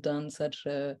once you've done such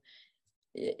a,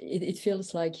 it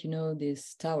feels like, you know,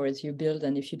 these towers you build,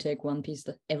 and if you take one piece,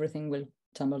 everything will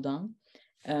tumble down.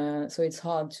 So it's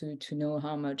hard to know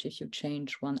how much, if you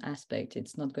change one aspect,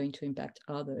 it's not going to impact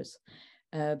others.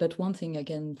 But one thing I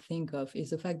can think of is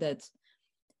the fact that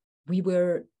we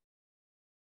were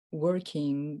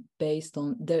working based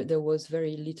on, there was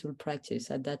very little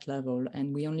practice at that level,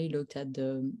 and we only looked at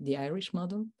the Irish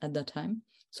model at that time.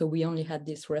 So we only had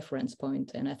this reference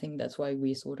point, and I think that's why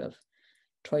we sort of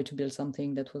tried to build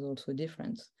something that was also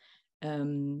different.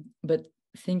 But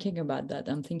thinking about that,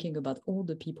 I'm thinking about all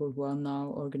the people who are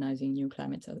now organizing new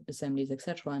climate assemblies,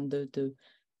 etc., and the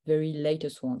very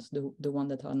latest ones, the ones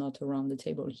that are not around the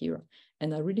table here.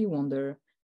 And I really wonder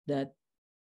that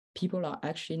people are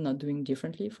actually not doing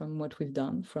differently from what we've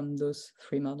done from those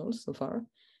three models so far.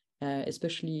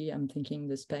 Especially I'm thinking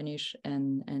the Spanish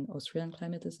and Austrian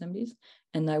climate assemblies.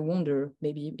 And I wonder,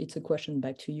 maybe it's a question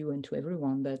back to you and to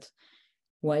everyone, but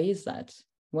why is that?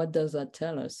 What does that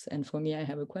tell us? And for me, I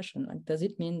have a question, like, does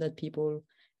it mean that people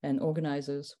and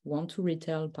organizers want to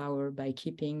retain power by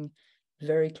keeping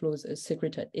very close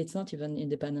secretariat? It's not even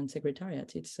independent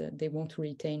secretariat. It's they want to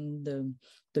retain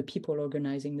the people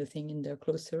organizing the thing in their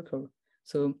close circle.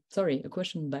 So sorry, a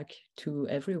question back to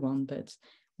everyone, but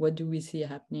what do we see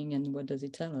happening and what does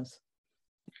it tell us?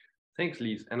 Thanks,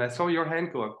 Lise. And I saw your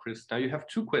hand go up, Chris. Now you have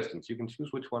two questions. You can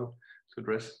choose which one to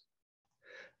address.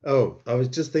 Oh, I was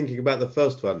just thinking about the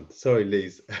first one. Sorry,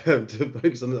 Lise, to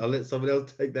focus on it. I'll let someone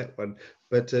else take that one.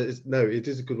 But no, it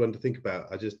is a good one to think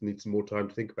about. I just need some more time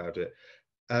to think about it.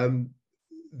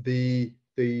 The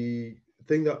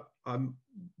thing that I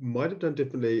might have done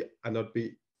differently, and I'd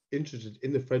be interested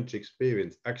in the French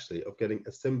experience, actually, of getting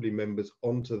assembly members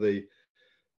onto the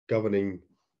governing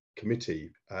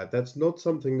committee. That's not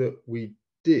something that we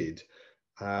did,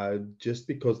 just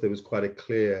because there was quite a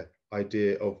clear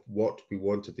idea of what we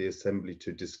wanted the Assembly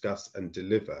to discuss and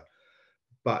deliver.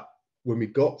 But when we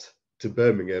got to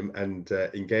Birmingham and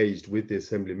engaged with the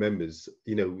Assembly members,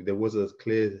 you know, there was a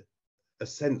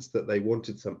sense that they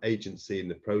wanted some agency in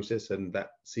the process, and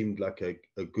that seemed like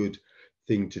a good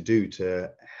thing to do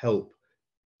to help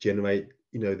generate,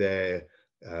 you know, their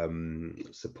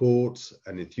support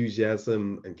and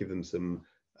enthusiasm and give them some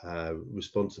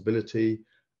responsibility.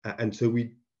 And so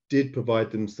we did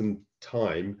provide them some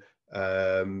time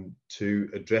to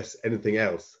address anything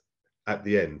else at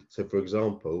the end. So, for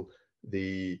example,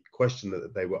 the question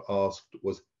that they were asked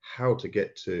was how to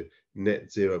get to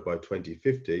net zero by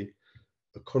 2050.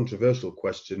 A controversial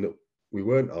question that we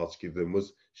weren't asking them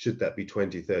was, should that be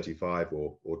 2035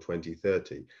 or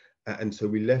 2030? And so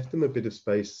we left them a bit of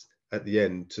space at the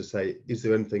end to say, is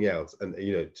there anything else? And,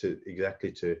 you know, to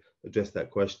address that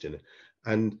question.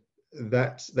 And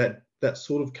that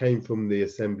sort of came from the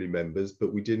Assembly members,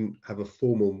 but we didn't have a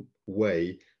formal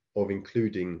way of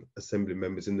including Assembly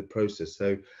members in the process.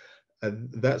 So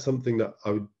that's something that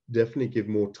I would definitely give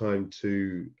more time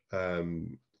to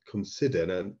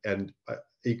consider, and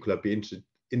equally I'd be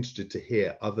interested to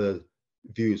hear other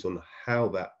views on how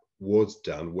that was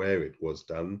done, where it was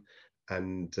done,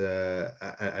 and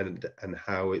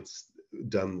how it's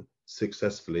done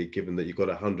successfully, given that you've got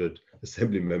 100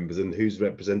 Assembly members, and who's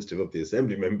representative of the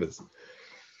Assembly members.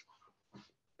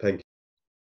 Thank you.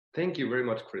 Thank you very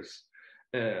much, Chris.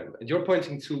 You're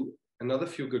pointing to another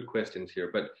few good questions here,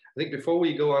 but I think before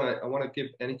we go on, I want to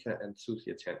give Annika and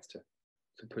Susie a chance to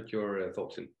put your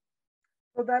thoughts in.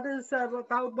 So that is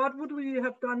about what would we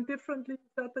have done differently?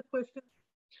 Is that the question?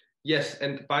 Yes,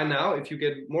 and by now, if you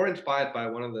get more inspired by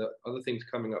one of the other things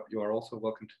coming up, you are also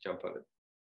welcome to jump on it.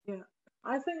 Yeah,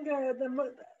 I think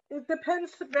it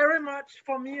depends very much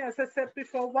for me, as I said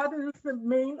before, what is the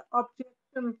main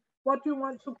objection? What do you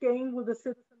want to gain with the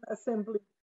Citizen Assembly?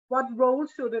 What role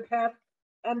should it have?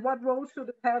 And what role should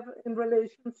it have in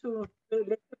relation to the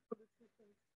elected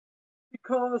politicians?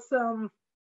 Because,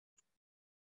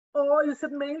 or is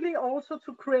it mainly also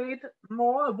to create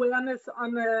more awareness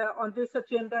on this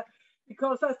agenda?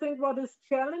 Because I think what is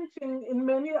challenging in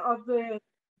many of the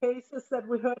cases that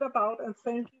we heard about, and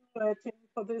thank you, Tim,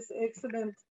 for this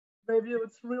excellent review,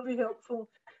 it's really helpful,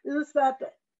 is that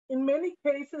in many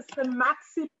cases the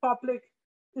maxi public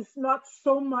is not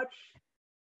so much.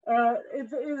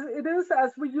 It is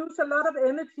as we use a lot of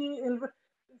energy in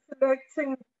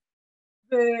selecting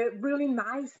the really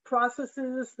nice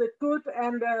processes, the good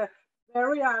and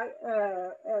very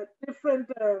different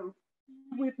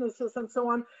witnesses and so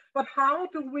on. But how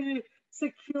do we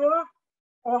secure,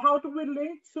 or how do we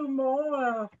link to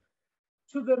more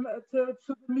to the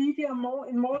media more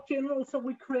in more general, so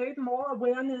we create more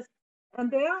awareness? And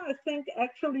there, I think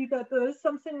actually that there is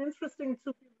something interesting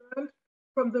to be learned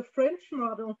from the French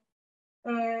model,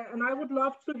 and I would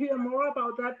love to hear more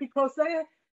about that, because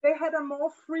they had a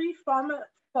more free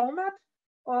format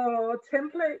or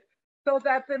template, so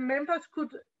that the members could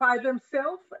by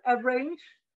themselves arrange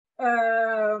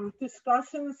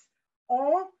discussions,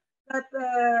 or that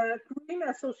green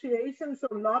associations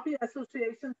or lobby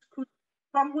associations could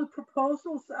come with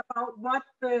proposals about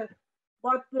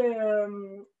what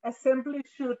the assembly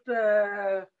should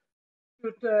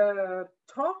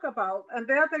talk about. And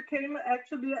there came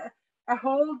actually a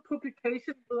whole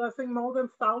publication with, I think, more than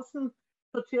 1,000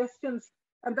 suggestions,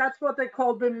 and that's what they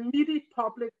call the meaty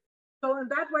public. So in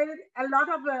that way, a lot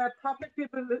of public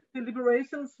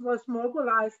deliberations was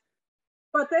mobilized,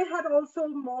 but they had also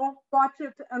more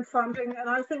budget and funding. And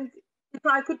I think if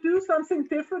I could do something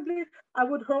differently, I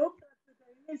would hope that the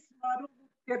Danish model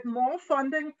would get more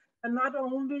funding, and not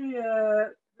only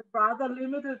the rather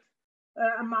limited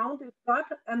amount it got.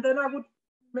 And then I would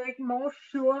make more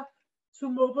sure to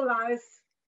mobilize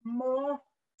more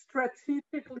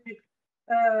strategically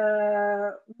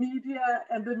media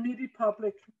and the media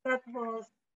public. That was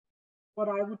what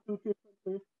I would do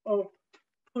differently, or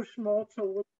push more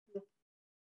towards.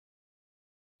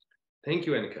 Thank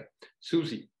you, Annika.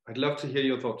 Susie, I'd love to hear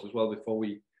your thoughts as well before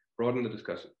we broaden the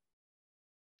discussion.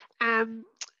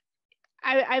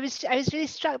 I was really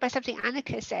struck by something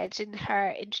Annika said in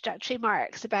her introductory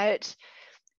remarks about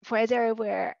whether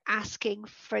we're asking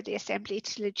for the Assembly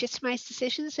to legitimise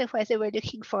decisions, or whether we're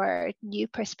looking for new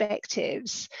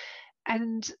perspectives.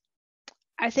 And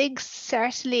I think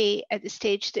certainly at the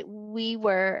stage that we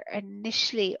were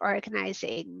initially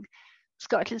organising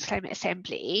Scotland's Climate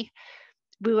Assembly,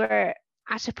 we were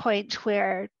at a point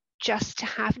where just to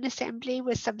have an assembly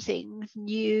was something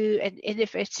new and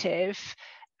innovative,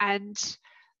 and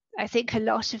I think a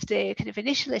lot of the kind of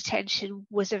initial attention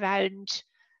was around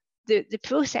the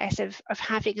process of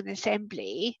having an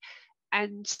assembly.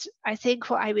 And I think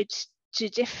what I would do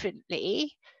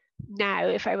differently now,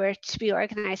 if I were to be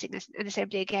organising an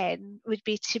assembly again, would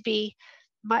be to be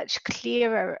much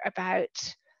clearer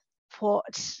about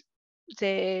what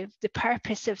the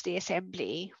purpose of the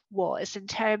assembly was, in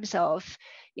terms of,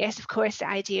 yes, of course, the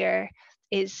idea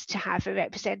is to have a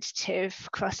representative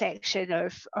cross-section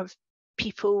of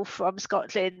people from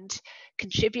Scotland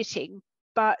contributing,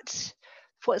 but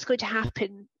what's going to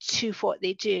happen to what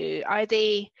they do? Are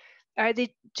they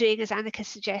doing, as Annika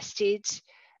suggested,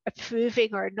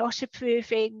 approving or not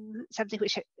approving, something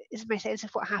which is my sense of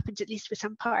what happened, at least with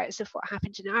some parts of what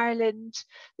happened in Ireland,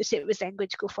 that it was then going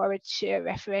to go forward to a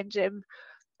referendum?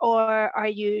 Or are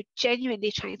you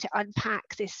genuinely trying to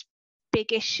unpack this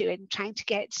big issue and trying to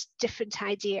get different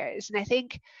ideas? And I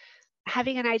think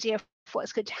having an idea of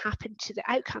what's going to happen to the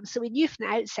outcome, so we knew from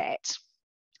the outset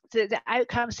that the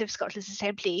outcomes of Scotland's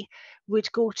Assembly would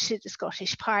go to the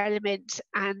Scottish Parliament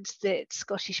and that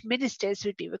Scottish ministers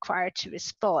would be required to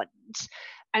respond.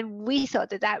 And we thought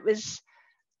that that was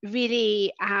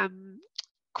really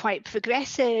quite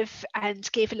progressive and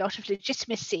gave a lot of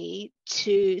legitimacy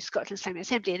to Scotland's Climate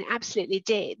Assembly, and it absolutely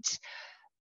did.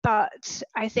 But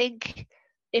I think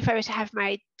if I were to have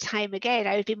my time again,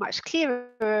 I would be much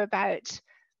clearer about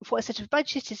what sort of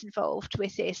budget is involved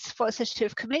with this, what sort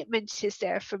of commitment is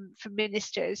there from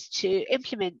ministers to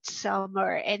implement some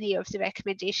or any of the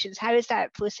recommendations. How is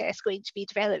that process going to be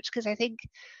developed? Because I think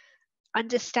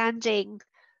understanding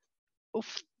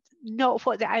not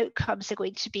what the outcomes are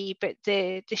going to be, but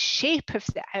the shape of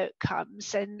the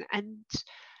outcomes and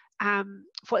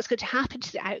what's going to happen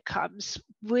to the outcomes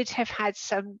would have had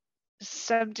some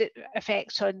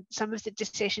effect on some of the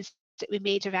decisions that we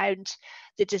made around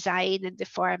the design and the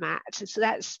format. And so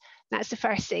that's the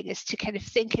first thing, is to kind of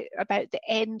think about the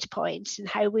end point and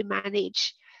how we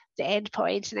manage the end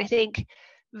point. And I think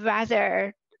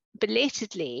rather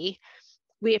belatedly,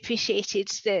 we appreciated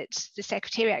that the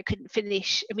Secretariat couldn't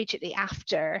finish immediately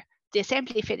after the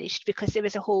Assembly finished, because there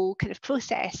was a whole kind of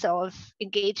process of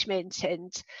engagement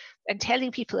and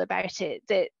telling people about it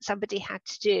that somebody had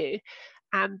to do.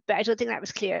 But I don't think that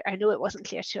was clear. I know it wasn't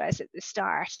clear to us at the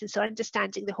start. And so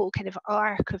understanding the whole kind of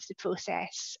arc of the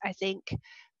process, I think,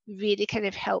 really kind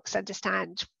of helps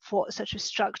understand what sort of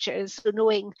structures. So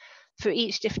knowing for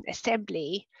each different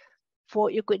assembly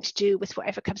what you're going to do with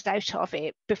whatever comes out of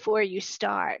it before you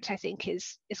start, I think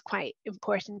is quite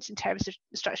important in terms of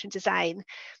structure and design.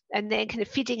 And then kind of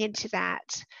feeding into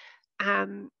that,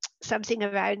 something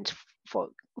around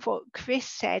what Chris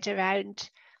said around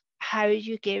how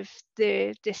you give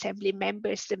the assembly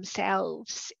members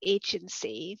themselves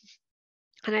agency.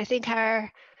 And I think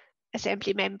our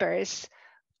assembly members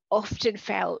often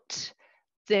felt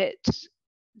that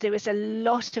there was a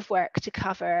lot of work to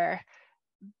cover,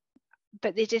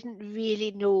 but they didn't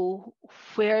really know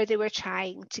where they were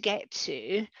trying to get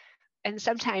to. And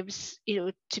sometimes,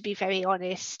 to be very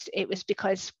honest, it was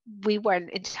because we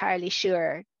weren't entirely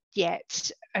sure yet,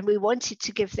 and we wanted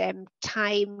to give them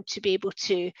time to be able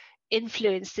to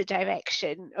influence the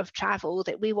direction of travel,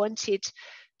 that we wanted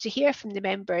to hear from the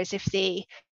members if they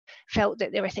felt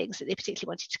that there were things that they particularly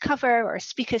wanted to cover, or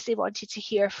speakers they wanted to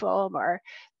hear from, or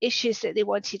issues that they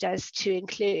wanted us to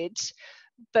include.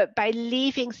 But by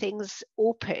leaving things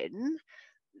open,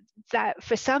 that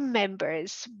for some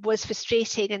members was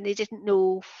frustrating, and they didn't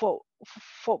know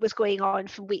what was going on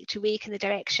from week to week in the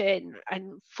direction,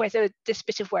 and whether this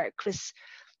bit of work was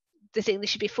the thing they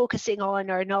should be focusing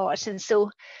on or not. And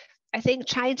so I think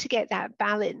trying to get that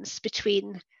balance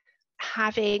between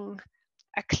having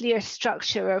a clear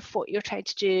structure of what you're trying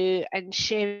to do and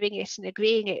sharing it and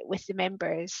agreeing it with the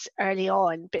members early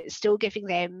on, but still giving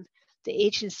them the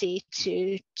agency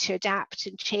to adapt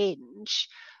and change,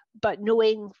 but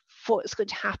knowing what's going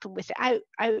to happen with the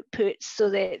output, so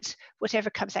that whatever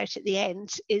comes out at the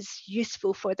end is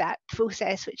useful for that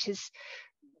process,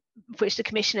 which the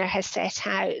Commissioner has set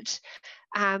out.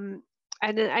 And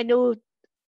I know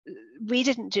we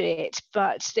didn't do it,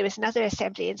 but there was another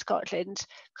assembly in Scotland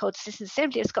called Citizens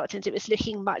Assembly of Scotland. It was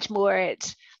looking much more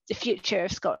at the future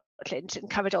of Scotland and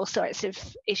covered all sorts of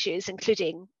issues,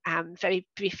 including very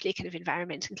briefly kind of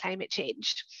environment and climate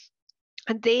change.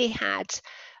 And they had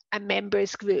a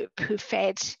members group who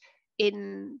fed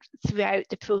in throughout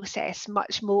the process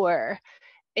much more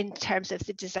in terms of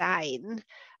the design.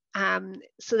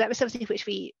 So that was something which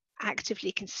we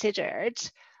actively considered,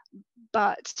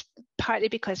 but partly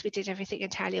because we did everything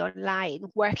entirely online,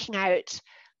 working out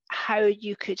how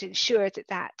you could ensure that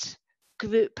that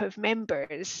group of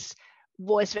members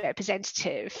was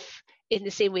representative in the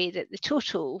same way that the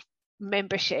total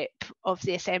membership of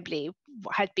the Assembly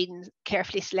had been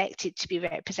carefully selected to be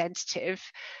representative,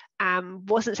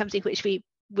 wasn't something which we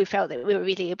felt that we were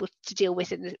really able to deal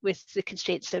with with the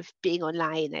constraints of being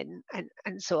online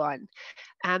and so on.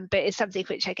 But it's something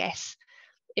which I guess,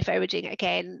 if I were doing it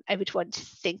again, I would want to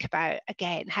think about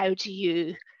again, how do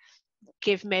you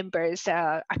give members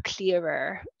a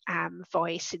clearer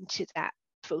voice into that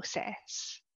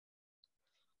process?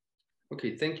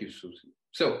 Okay, thank you, Susie.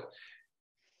 So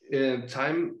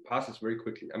time passes very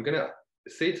quickly. I'm gonna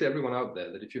say to everyone out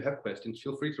there that if you have questions,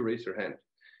 feel free to raise your hand.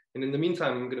 And in the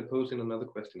meantime, I'm gonna pose in another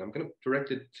question. I'm gonna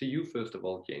direct it to you first of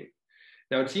all, Jane.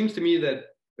 Now, it seems to me that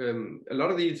a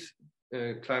lot of these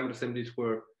climate assemblies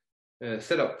were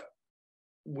set up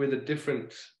with a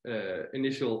different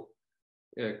initial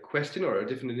question or a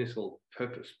different initial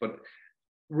purpose. But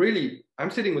really,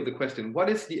 I'm sitting with the question, what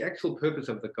is the actual purpose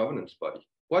of the governance body?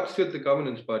 What should the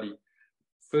governance body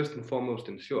first and foremost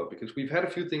ensure? Because we've had a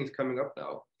few things coming up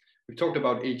now. We've talked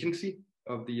about agency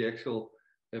of the actual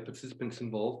participants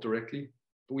involved directly.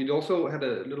 But we'd also had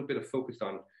a little bit of focus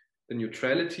on the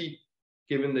neutrality,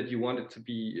 given that you want it to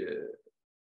be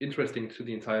interesting to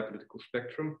the entire political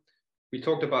spectrum. We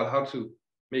talked about how to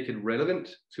make it relevant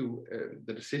to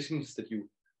the decisions that you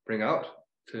bring out,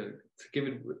 to give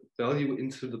it value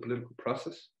into the political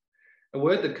process. A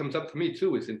word that comes up for me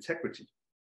too is integrity.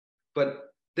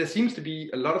 But there seems to be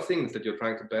a lot of things that you're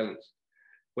trying to balance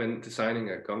when designing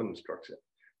a governance structure.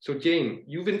 So Jane,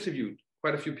 you've interviewed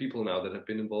quite a few people now that have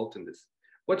been involved in this.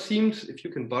 What seems, if you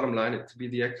can bottom line it, to be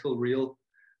the actual real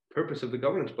purpose of the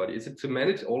governance body? Is it to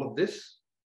manage all of this?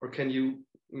 Or can you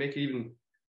make it even,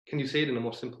 can you say it in a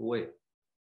more simple way?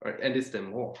 Right? And is there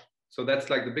more? So that's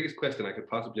like the biggest question I could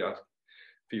possibly ask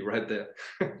for you right there.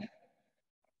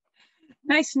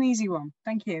 Nice and easy one,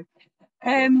 thank you.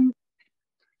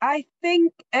 I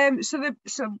think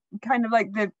so kind of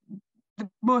like the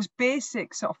most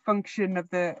basic sort of function of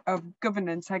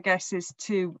governance, I guess, is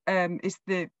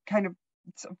the kind of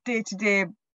sort of day-to-day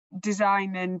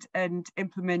design and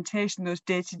implementation, those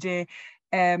day-to-day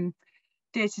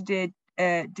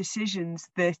decisions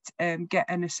that get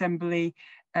an assembly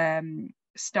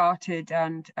started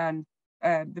and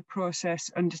the process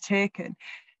undertaken.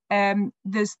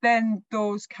 There's then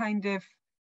those kind of,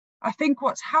 I think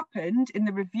what's happened in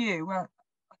the review, well,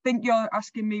 I think you're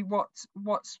asking me what's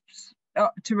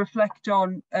to reflect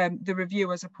on the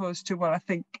review as opposed to what I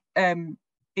think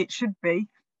it should be,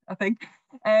 I think,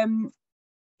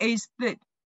 is that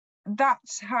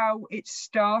that's how it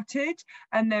started,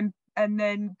 and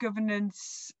then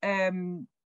governance, then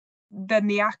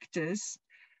the actors,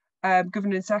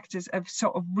 governance actors have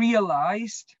sort of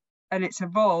realised, and it's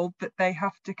evolved, that they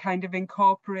have to kind of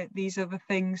incorporate these other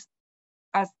things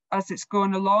as it's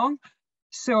going along.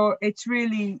 So it's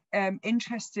really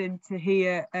interesting to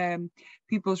hear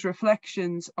people's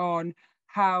reflections on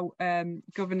how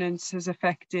governance has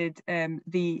affected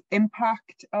the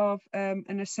impact of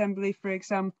an assembly, for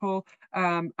example,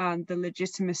 and the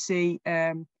legitimacy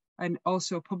and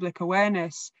also public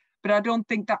awareness. But I don't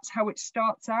think that's how it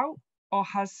starts out or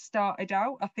has started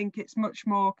out. I think it's much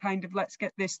more kind of, let's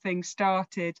get this thing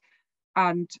started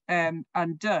and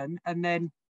done, and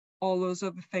then all those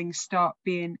other things start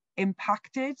being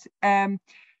impacted. But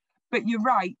you're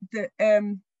right that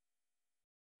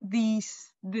the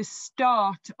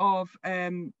start of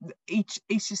each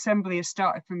assembly has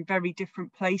started from very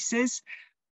different places.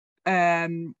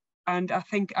 And I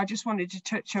think I just wanted to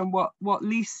touch on what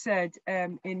Lise said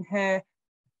in her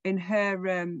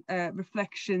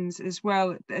reflections as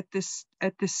well at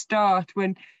the start,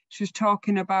 when she was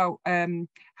talking about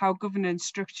how governance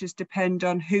structures depend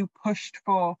on who pushed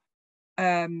for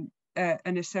an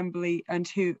assembly and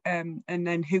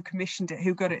then who commissioned it,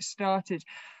 who got it started.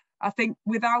 I think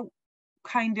without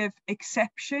kind of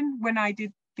exception, when I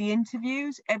did the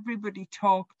interviews, everybody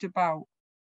talked about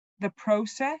the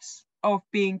process of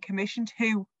being commissioned,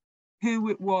 who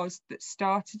it was that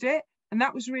started it. And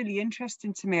that was really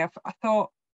interesting to me. I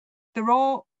thought they're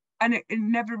all, and it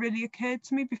never really occurred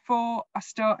to me before I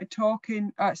started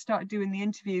doing the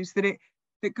interviews, that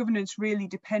governance really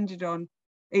depended on,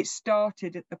 it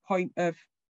started at the point of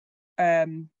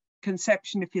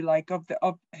conception, if you like, of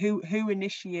who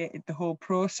initiated the whole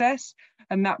process,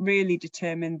 and that really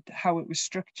determined how it was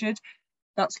structured.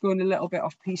 That's going a little bit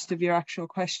off piste of your actual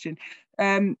question.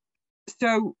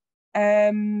 So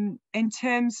in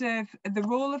terms of the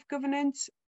role of governance,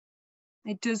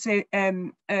 it does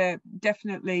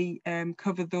definitely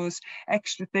cover those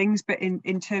extra things, but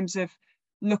in terms of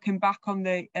looking back on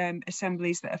the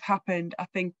assemblies that have happened, I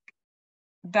think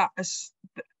that has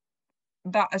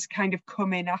kind of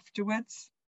come in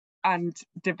afterwards. and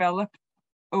develop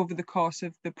over the course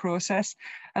of the process.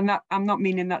 And that, I'm not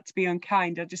meaning that to be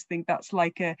unkind. I just think that's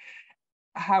like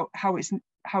how it's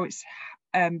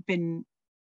been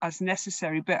as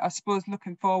necessary. But I suppose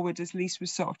looking forward, as Lise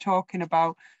was sort of talking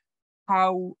about,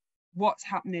 what's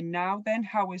happening now then,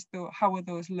 how are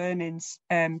those learnings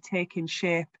taking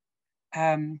shape?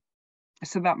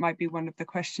 So that might be one of the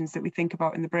questions that we think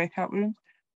about in the breakout rooms.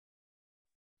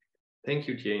 Thank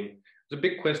you, Jane. It's a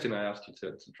big question I asked you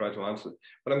to try to answer.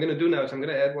 What I'm going to do now is I'm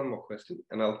going to add one more question,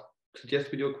 and I'll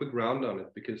suggest we do a quick round on it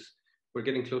because we're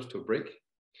getting close to a break.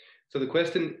 So the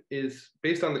question is,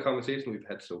 based on the conversation we've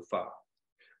had so far,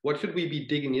 what should we be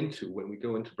digging into when we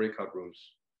go into breakout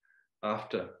rooms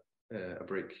after a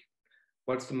break?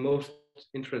 What's the most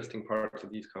interesting parts of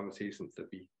these conversations that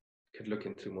we could look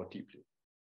into more deeply?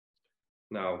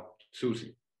 Now,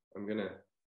 Susie, I'm going to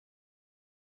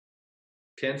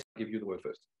give you the word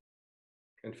first.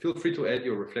 And feel free to add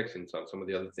your reflections on some of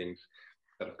the other things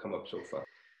that have come up so far.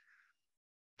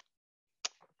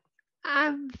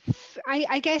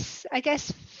 I guess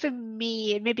for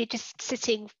me, maybe just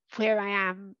sitting where I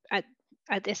am at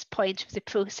this point of the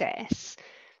process,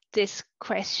 this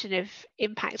question of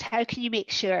impact, how can you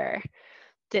make sure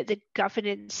that the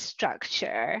governance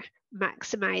structure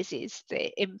maximizes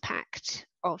the impact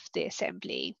of the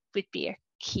assembly would be a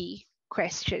key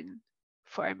question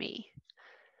for me.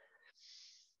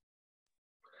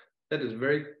 That is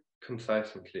very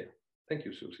concise and clear. Thank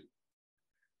you, Susie.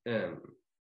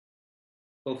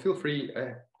 Well, feel free,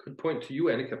 I could point to you,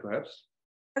 Annika, perhaps.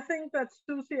 I think that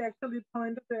Susie actually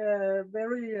pointed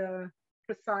very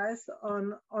precise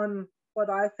on what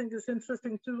I think is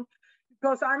interesting too,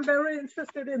 because I'm very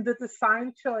interested in the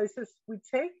design choices we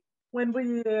take when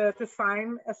we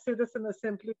design a citizen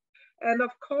assembly. And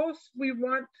of course, we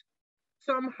want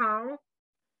somehow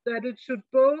that it should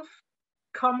both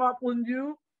come up with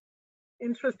new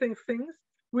interesting things.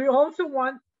 We also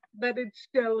want that it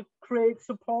shall create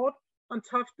support on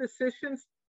tough decisions.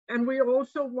 And we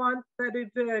also want that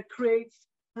it creates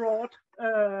broad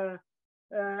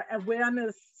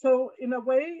awareness. So in a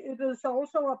way, it is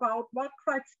also about what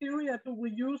criteria do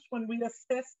we use when we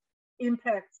assess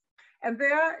impacts. And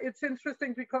there it's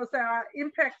interesting because there are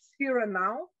impacts here and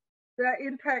now. There are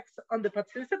impacts on the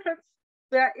participants.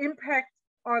 There are impacts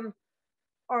on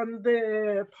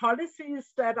the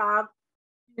policies that are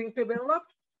being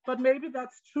developed, but maybe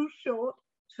that's too short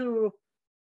to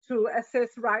assess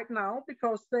right now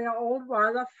because they are all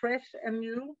rather fresh and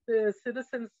new, the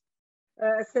citizens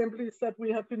assemblies that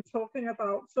we have been talking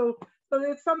about. So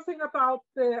it's something about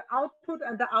the output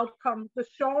and the outcome, the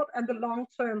short and the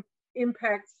long-term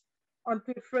impacts on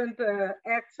different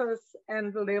actors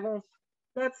and levels.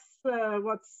 That's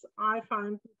what I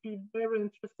find to be very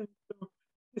interesting to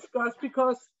discuss,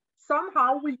 because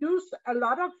somehow we use a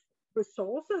lot of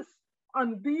resources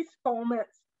on these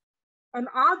formats. And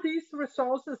are these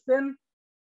resources then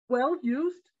well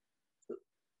used?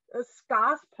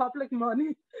 Scarce public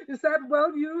money, is that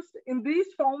well used in these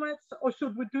formats, or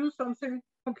should we do something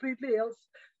completely else?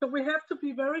 So we have to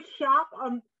be very sharp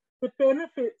on the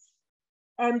benefits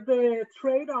and the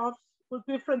trade-offs with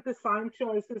different design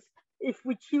choices if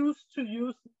we choose to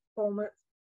use formats.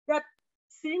 That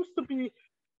seems to be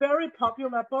very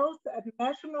popular, both at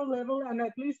national level and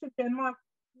at least in Denmark,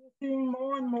 we're seeing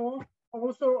more and more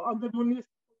also on the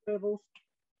municipal levels.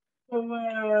 So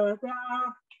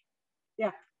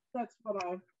yeah, that's what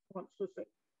I want to say.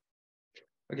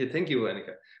 Okay, thank you,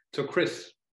 Annika. So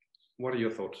Chris, what are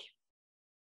your thoughts?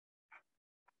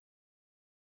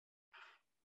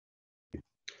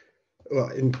 Well,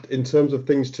 in terms of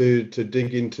things to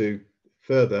dig into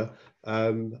further,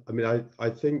 I mean, I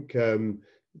think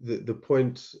the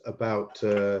point about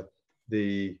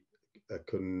the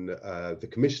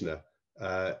commissioner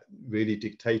really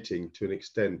dictating to an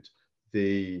extent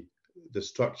the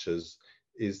structures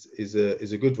is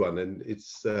a good one, and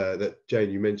it's that Jane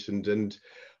you mentioned, and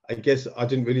I guess I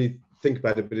didn't really think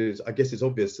about it, but I guess it's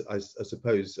obvious, I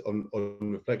suppose, on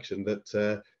reflection,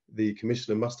 that the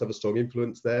commissioner must have a strong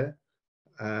influence there,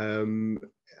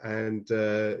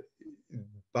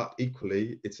 but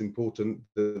equally it's important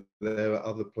that there are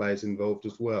other players involved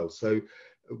as well. So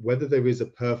whether there is a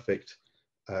perfect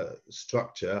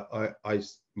structure,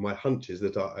 my hunch is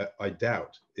that I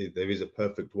doubt if there is a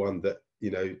perfect one that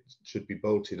should be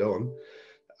bolted on.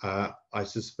 I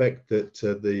suspect that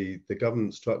the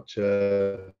governance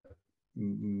structure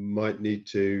might need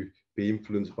to be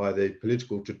influenced by the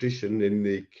political tradition in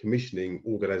the commissioning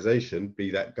organisation,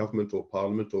 be that government or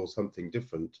parliament or something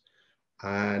different.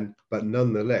 But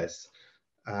nonetheless,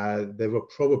 there are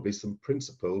probably some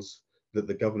principles that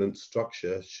the governance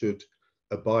structure should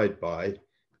abide by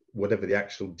whatever the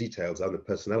actual details are, the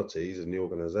personalities and the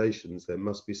organizations, there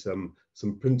must be some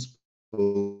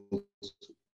principles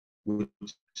which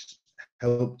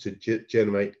help to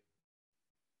generate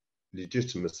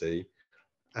legitimacy.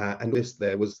 And this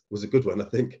there was a good one, I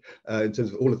think, in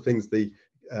terms of all the things the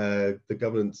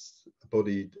governance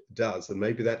body does, and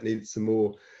maybe that needs some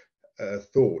more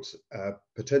thought,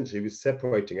 potentially with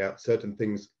separating out certain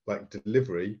things like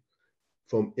delivery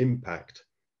from impact.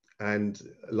 And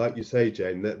like you say,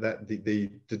 Jane, that the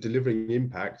delivering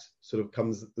impact sort of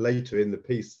comes later in the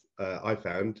piece, I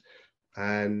found,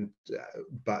 and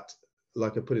but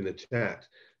like I put in the chat,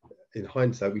 in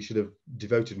hindsight, we should have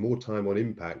devoted more time on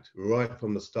impact right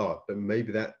from the start, but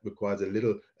maybe that requires a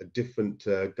different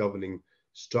governing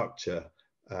structure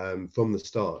from the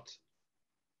start.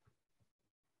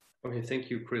 Okay, thank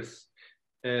you, Chris.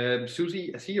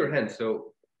 Susie, I see your hand,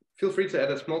 so feel free to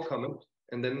add a small comment,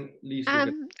 and then Lise.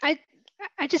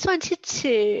 I just wanted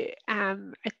to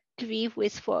agree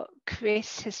with what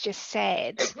Chris has just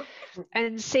said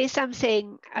and say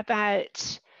something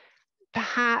about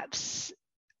perhaps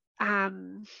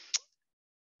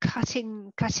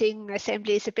cutting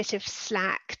assemblies a bit of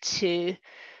slack to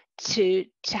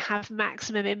have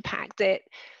maximum impact. That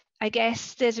I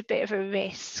guess there's a bit of a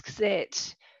risk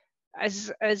that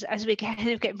as we kind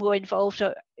of get more involved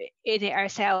in it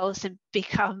ourselves and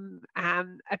become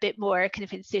a bit more kind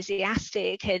of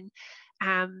enthusiastic, and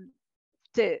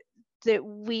that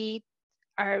we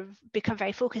are become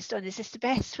very focused on, is this the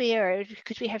best way, or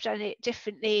could we have done it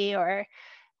differently,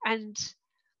 and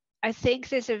I think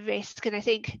there's a risk, and I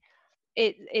think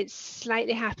it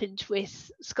slightly happened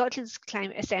with Scotland's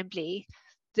Climate Assembly,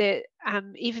 that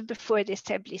even before the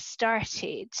Assembly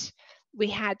started, we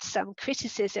had some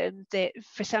criticism that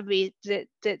for some reason that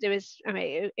there was,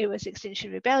 it was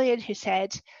Extinction Rebellion who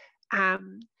said that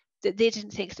they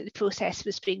didn't think that the process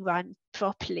was being run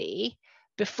properly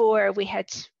before we had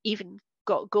even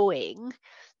got going,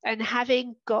 and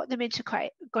having got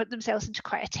themselves into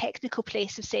quite a technical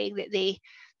place of saying that they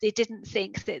didn't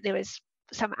think that there was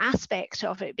some aspect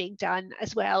of it being done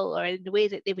as well or in the way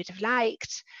that they would have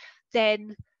liked,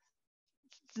 then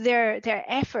their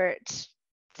effort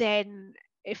then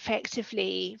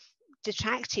effectively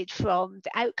detracted from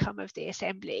the outcome of the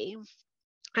assembly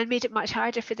and made it much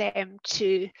harder for them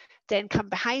to then come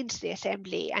behind the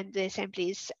assembly and the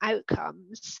assembly's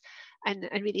outcomes and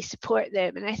really support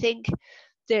them. And I think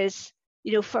there's,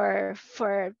 for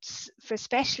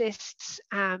specialists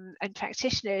and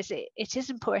practitioners, it is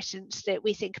important that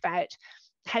we think about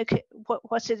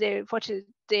what are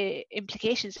the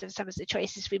implications of some of the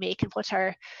choices we make, and what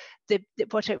are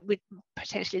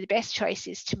potentially the best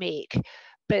choices to make.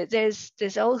 But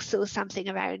there's also something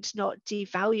around not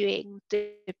devaluing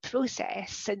the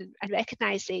process and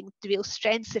recognising the real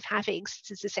strengths of having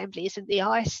citizens' assemblies, and they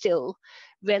are still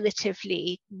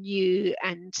relatively new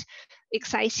and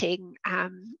exciting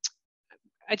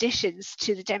additions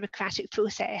to the democratic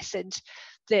process, and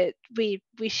that we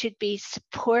should be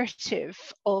supportive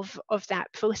of that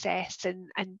process and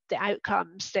the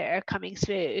outcomes that are coming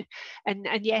through, and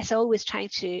yes, always trying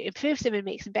to improve them and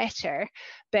make them better.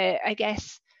 But I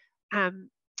guess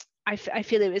I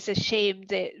feel it was a shame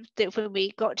that when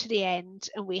we got to the end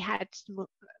and we had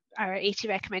our 80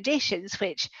 recommendations,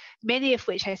 which many of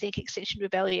which I think Extinction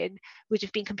Rebellion would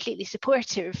have been completely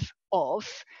supportive of,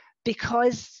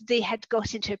 because they had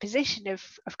got into a position of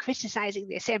criticising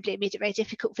the Assembly, it made it very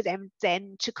difficult for them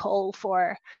then to call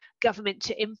for government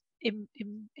to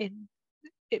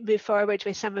move forward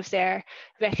with some of their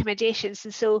recommendations.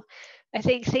 And so I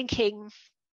think thinking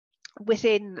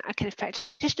within a kind of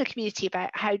practitioner community about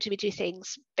how do we do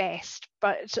things best,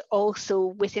 but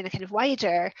also within a kind of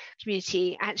wider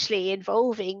community, actually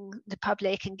involving the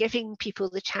public and giving people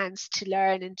the chance to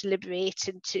learn and deliberate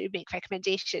and to make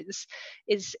recommendations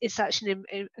is such an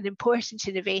important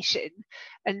innovation.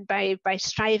 And by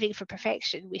striving for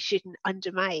perfection, we shouldn't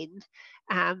undermine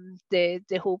the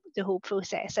whole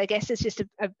process. I guess it's just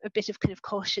a bit of kind of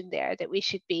caution there, that we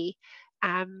should be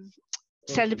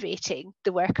celebrating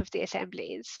the work of the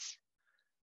assemblies.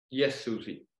 Yes,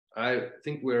 Susie. I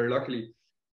think we're luckily,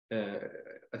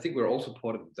 I think we're all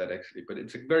supportive of that actually, but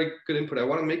it's a very good input. I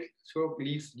want to make sure,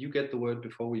 Lise, you get the word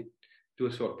before we do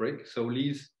a short break. So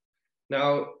Lise,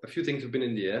 now a few things have been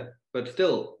in the air, but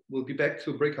still we'll be back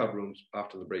to breakout rooms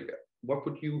after the break. What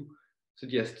would you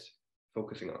suggest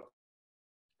focusing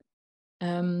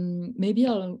on? Maybe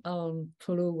I'll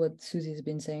follow what Susie's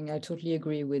been saying. I totally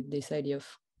agree with this idea of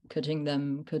cutting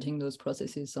those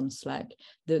processes some slack.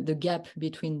 The gap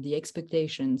between the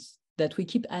expectations that we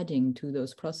keep adding to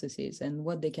those processes and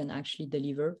what they can actually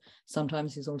deliver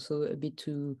sometimes is also a bit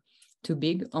too too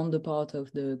big on the part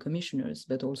of the commissioners,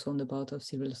 but also on the part of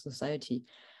civil society.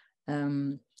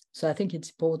 So I think it's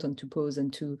important to pause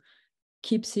and to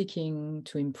keep seeking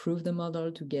to improve the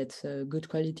model, to get good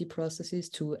quality processes,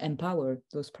 to empower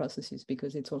those processes,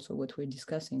 because it's also what we're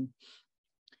discussing.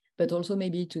 But also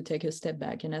maybe to take a step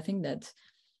back. And I think that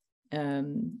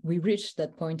we reached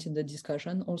that point in the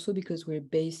discussion also because we're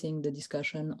basing the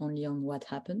discussion only on what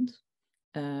happened.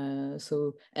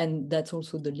 And that's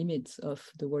also the limits of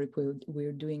the work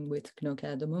we're doing with Knoca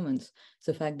at the moment. It's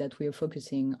the fact that we're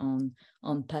focusing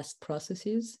on past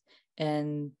processes,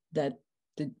 and that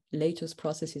the latest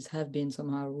processes have been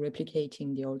somehow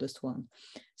replicating the oldest one.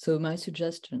 So my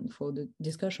suggestion for the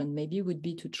discussion maybe would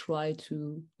be to try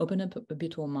to open up a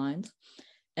bit our minds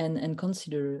and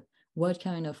consider what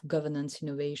kind of governance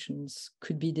innovations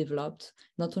could be developed,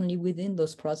 not only within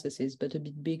those processes, but a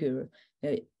bit bigger.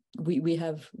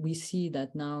 We see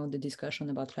that now the discussion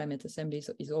about climate assemblies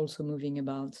is also moving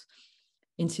about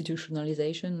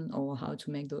institutionalization, or how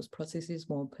to make those processes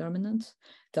more permanent.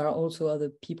 There are also other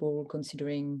people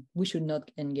considering we should not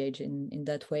engage in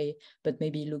that way, but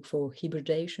maybe look for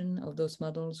hybridization of those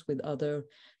models with other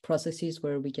processes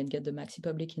where we can get the maxi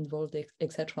public involved,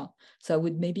 etc. So I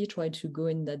would maybe try to go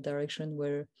in that direction,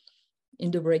 where in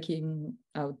the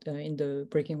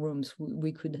breaking rooms,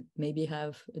 we could maybe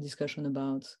have a discussion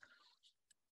about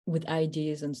with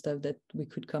ideas and stuff that we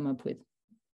could come up with.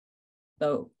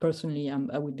 So personally,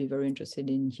 I would be very interested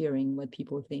in hearing what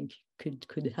people think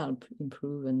could help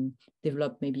improve and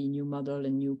develop maybe new model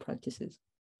and new practices.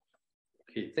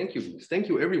 Okay, thank you. Thank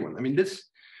you, everyone. I mean, this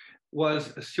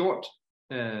was a short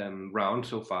round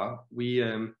so far. We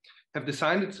have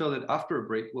designed it so that after a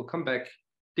break, we'll come back,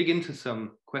 dig into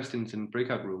some questions in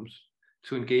breakout rooms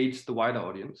to engage the wider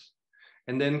audience,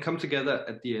 and then come together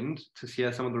at the end to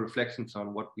share some of the reflections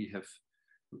on what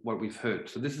we've heard.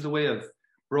 So this is a way of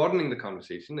broadening the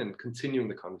conversation and continuing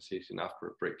the conversation after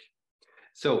a break.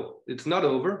 So it's not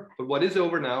over, but what is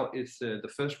over now is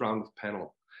the first round of the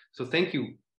panel. So thank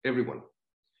you, everyone.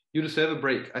 You deserve a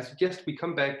break. I suggest we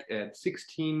come back at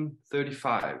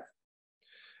 16:35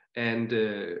 and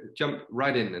jump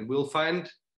right in, and we'll find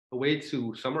a way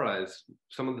to summarize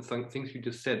some of the things you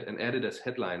just said and add it as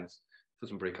headlines for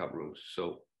some breakout rooms.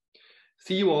 So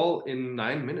see you all in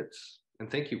 9 minutes,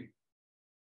 and thank you.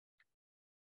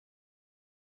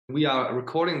 We are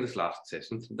recording this last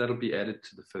session, so that'll be added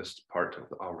to the first part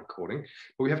of our recording.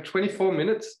 But we have 24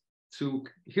 minutes to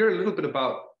hear a little bit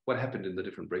about what happened in the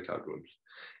different breakout rooms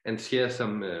and share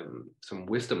some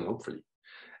wisdom, hopefully.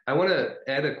 I want to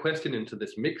add a question into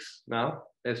this mix now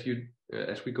as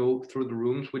we go through the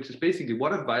rooms, which is basically,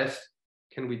 what advice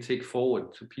can we take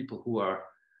forward to people who are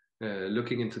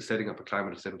looking into setting up a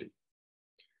climate assembly?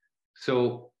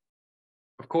 So,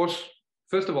 of course,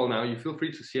 first of all, now you feel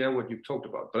free to share what you've talked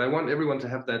about, but I want everyone to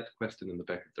have that question in the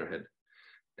back of their head.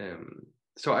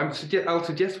 So I'll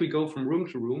suggest we go from room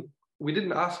to room. We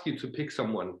didn't ask you to pick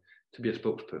someone to be a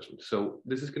spokesperson, so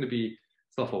this is going to be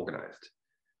self-organized.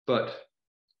 But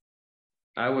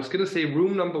I was going to say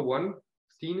room number 1.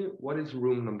 Stine, what is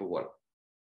room number 1?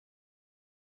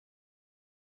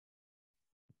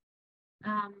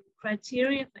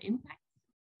 Criteria for impact.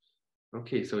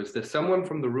 Okay, so is there someone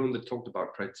from the room that talked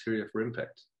about criteria for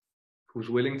impact, who's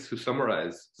willing to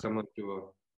summarize some of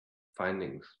your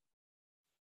findings?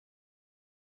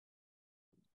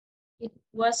 It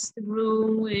was the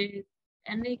room with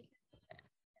Annick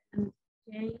and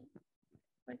Jane,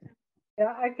 for example.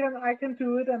 Yeah, I can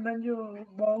do it, and then you,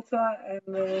 Walter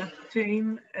and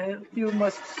Jane, you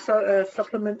must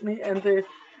supplement me, and the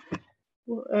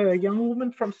young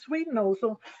woman from Sweden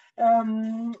also.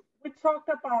 We talked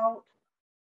about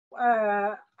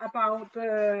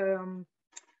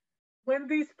when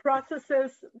these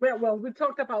processes, well, we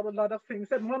talked about a lot of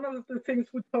things, and one of the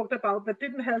things we talked about that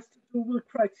didn't have to do with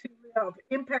criteria of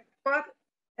impact, but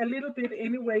a little bit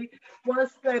anyway, was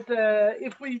that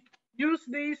if we use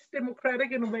these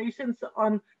democratic innovations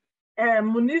on a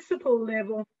municipal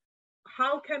level,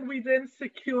 how can we then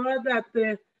secure that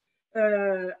the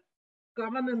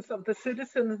governance of the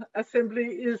citizen assembly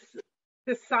is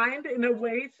designed in a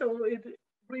way so it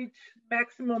reach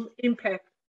maximum impact,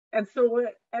 and so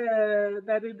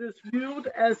that it is viewed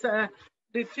as a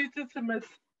legitimate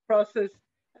process.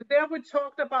 And there we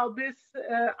talked about this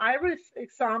Irish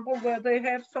example where they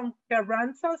have some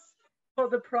guarantors for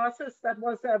the process that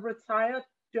was a retired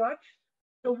judge.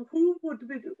 So who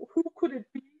could it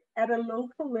be at a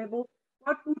local level?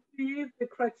 What would be the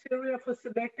criteria for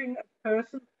selecting a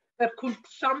person that could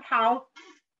somehow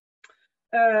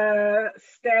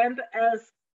stand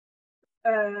as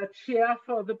chair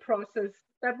for the process?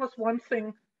 That was one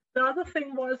thing. the other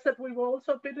thing was that we were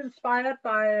also a bit inspired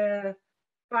by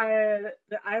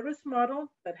the Irish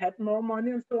model that had more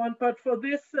money and so on. But for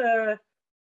this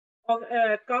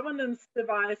governance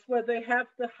device where they have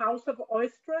the House of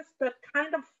Oysters that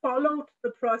kind of followed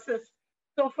the process.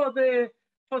 So for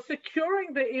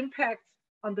securing the impact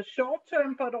on the short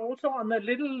term, but also on the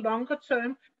little longer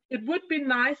term, it would be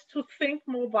nice to think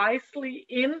more wisely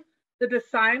in the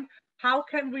design. How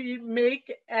can we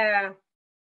make an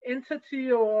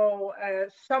entity or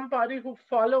somebody who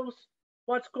follows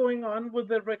what's going on with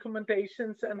the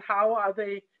recommendations and how are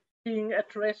they being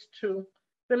addressed to?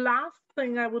 The last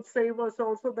thing I would say was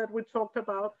also that we talked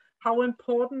about how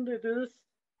important it is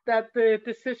that the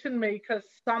decision makers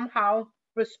somehow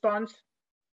respond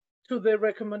to the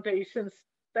recommendations.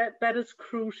 That is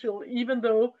crucial, even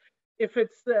though if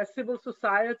it's the civil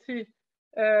society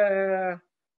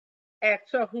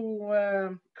actor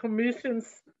who commissions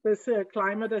this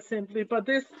climate assembly, but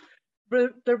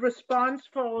the response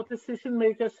for decision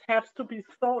makers has to be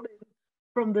thought in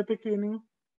from the beginning.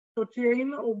 So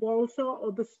Jane or Walter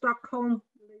or the Stockholm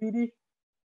lady,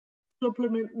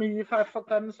 supplement me if I've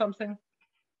forgotten something.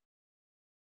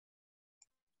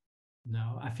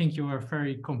 No, I think you are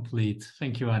very complete.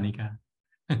 Thank you, Annika.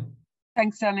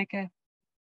 Thanks, Annika.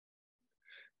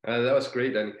 That was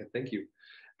great, Annika. Thank you.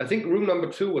 I think room number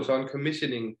 2 was on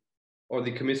commissioning or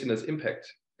the commissioner's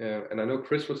impact. And I know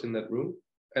Chris was in that room.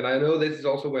 And I know this is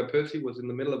also where Percy was in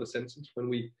the middle of a sentence when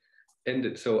we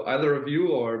ended. So either of you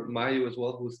or Mayu as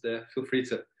well, who's there, feel free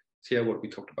to share what we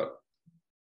talked about.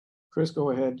 Chris,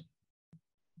 go ahead.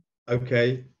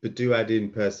 Okay, but do add in,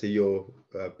 Percy, your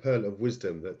pearl of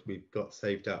wisdom that we've got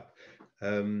saved up.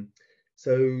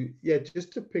 So yeah,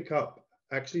 just to pick up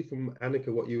actually from Annika,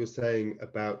 what you were saying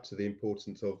about the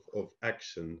importance of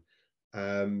action.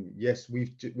 Yes,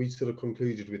 we sort of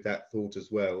concluded with that thought as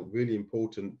well. Really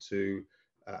important to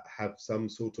have some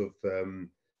sort of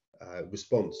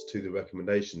response to the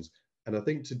recommendations. And I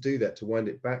think to do that, to wind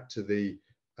it back to the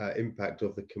impact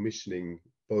of the commissioning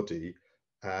body,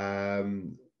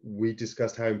 we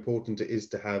discussed how important it is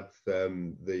to have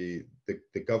the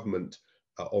government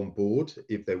on board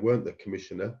if they weren't the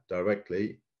commissioner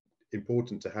directly.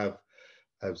 Important to have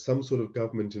some sort of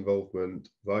government involvement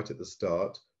right at the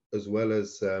start, as well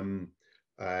as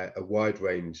a wide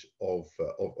range of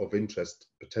interest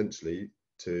potentially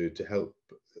to help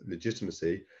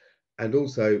legitimacy. And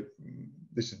also,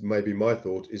 this is maybe my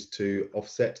thought, is to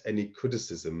offset any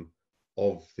criticism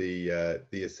of the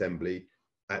assembly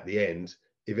at the end.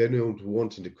 If anyone's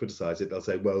wanting to criticize it, they'll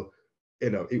say, well, you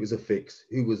know, it was a fix.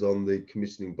 Who was on the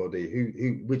commissioning body?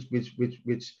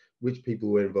 Which people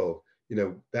were involved? You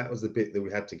know, that was the bit that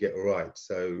we had to get right.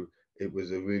 So it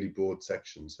was a really broad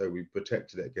section. So we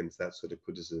protected it against that sort of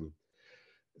criticism.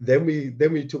 Then we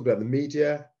talked about the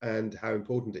media and how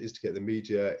important it is to get the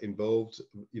media involved,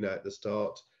 you know, at the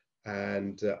start,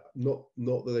 and not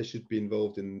that they should be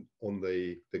involved on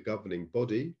the governing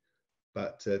body,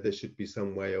 but there should be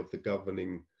some way of the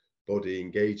governing body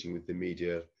engaging with the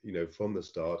media, you know, from the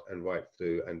start and right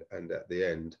through and at the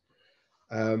end.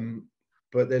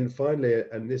 But then finally,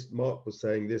 and this Mark was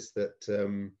saying this,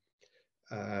 that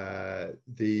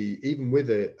even with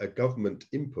a government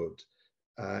input,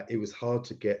 it was hard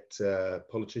to get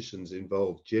politicians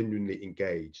involved, genuinely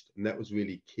engaged, and that was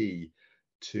really key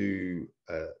to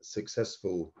a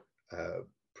successful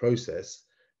process.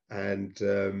 And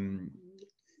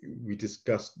we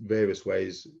discussed various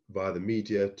ways via the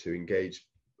media to engage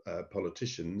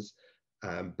politicians,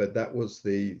 but that was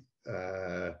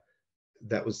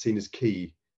seen as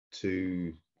key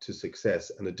to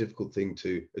success and a difficult thing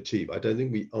to achieve. I don't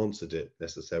think we answered it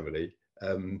necessarily,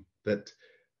 but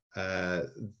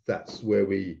that's where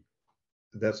we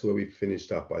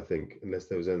finished up, I think, unless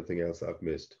there was anything else I've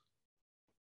missed.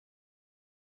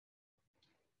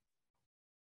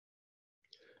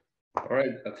 All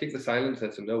right, I'll take the silence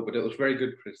as a no, but it was very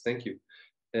good, Chris. Thank you.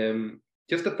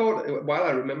 Just a thought, while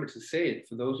I remember to say it,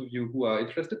 for those of you who are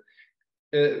interested,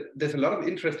 there's a lot of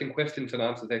interesting questions and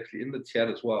answers actually in the chat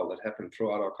as well that happened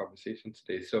throughout our conversation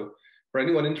today. So for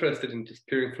anyone interested in just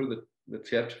peering through the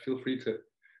chat, feel free to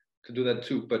do that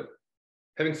too. But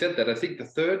having said that, I think the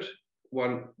third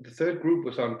group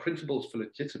was on principles for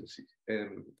legitimacy.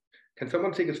 Can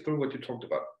someone take us through what you talked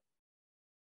about?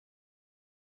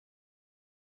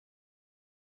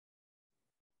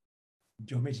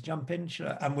 Do you want me to jump in?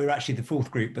 And we're actually the fourth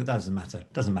group, but that doesn't matter.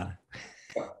 Doesn't matter.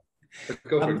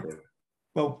 Go for it.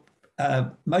 Well,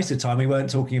 most of the time we weren't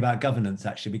talking about governance,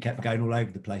 actually. We kept going all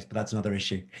over the place, but that's another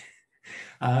issue.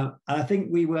 And I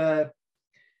think we were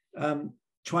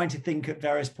trying to think at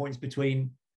various points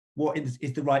between what is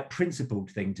the right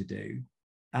principled thing to do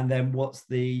and then what's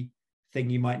the thing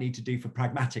you might need to do for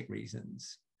pragmatic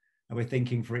reasons. And we're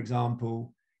thinking, for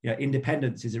example,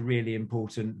 independence is a really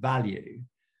important value,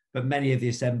 but many of the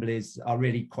assemblies are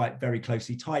really very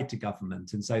closely tied to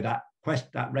government. And so that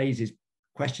raises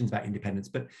questions about independence,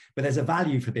 but there's a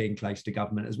value for being close to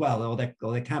government as well, or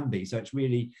there can be. So it's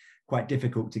really quite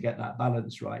difficult to get that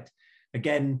balance right.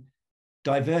 Again,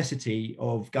 diversity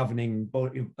of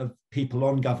people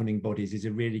on governing bodies is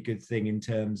a really good thing in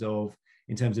terms of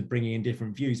bringing in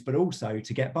different views, but also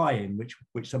to get buy-in,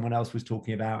 which someone else was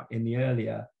talking about in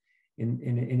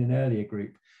an earlier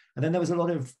group. And then there was a lot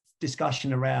of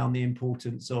discussion around the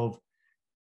importance of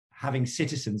having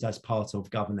citizens as part of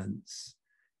governance.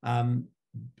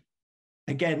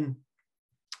 Again,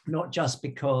 not just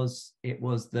because it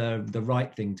was the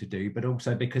right thing to do, but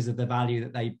also because of the value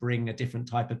that they bring a different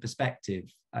type of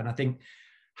perspective. And I think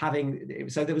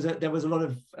there was a lot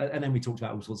of, and then we talked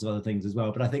about all sorts of other things as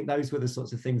well, but I think those were the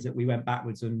sorts of things that we went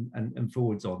backwards and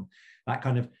forwards on. That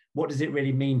kind of, what does it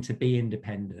really mean to be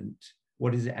independent?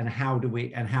 What is it, and how do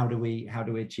we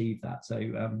achieve that?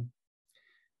 So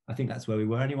I think that's where we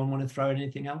were. Anyone want to throw in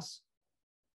anything else?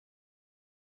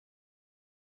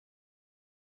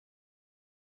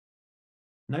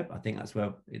 Nope, I think that's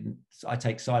where I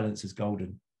take silence as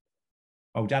golden.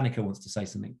 Oh, Danica wants to say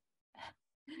something.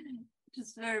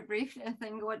 Just very briefly, I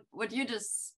think what you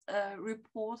just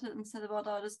reported and said about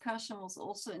our discussion was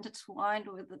also intertwined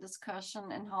with the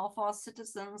discussion and how far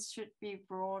citizens should be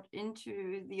brought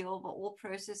into the overall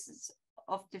processes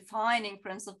of defining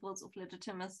principles of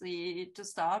legitimacy to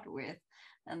start with.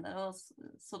 And that was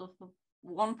sort of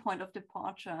one point of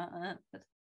departure that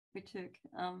we took,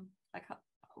 like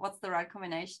what's the right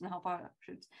combination? How far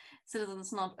should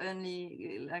citizens not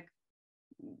only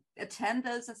attend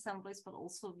those assemblies, but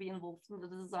also be involved in the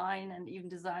design and even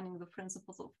designing the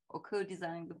principles of, or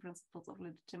co-designing the principles of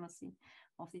legitimacy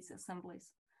of these assemblies?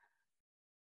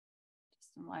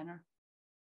 Just a minor.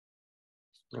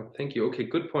 Oh, thank you. Okay,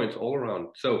 good points all around.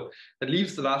 So that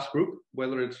leaves the last group,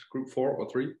 whether it's group 4 or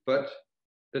 3, but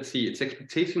let's see, it's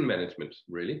expectation management,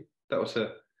 really. That was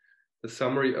the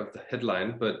summary of the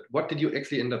headline, but what did you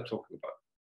actually end up talking about?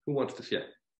 Who wants to share?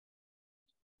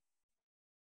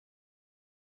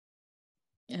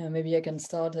 Maybe I can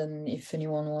start, and if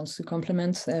anyone wants to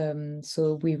complement.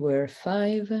 So we were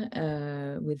 5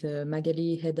 with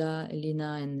Magali, Heda,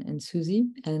 Elina, and Susie,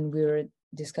 and we were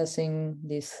discussing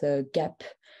this gap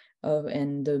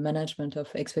and the management of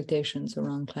expectations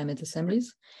around climate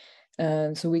assemblies.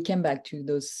 So we came back to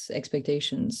those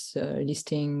expectations,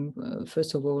 listing,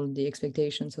 first of all, the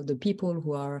expectations of the people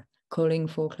who are calling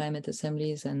for climate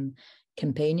assemblies and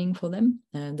campaigning for them.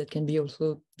 And that can be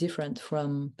also different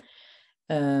from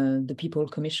the people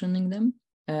commissioning them.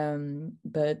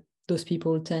 But those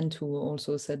people tend to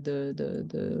also set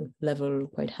the level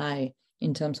quite high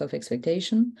in terms of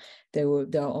expectation. There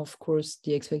are, of course,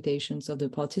 the expectations of the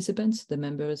participants, the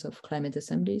members of climate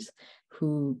assemblies,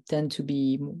 who tend to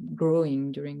be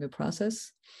growing during the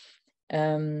process.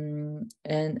 And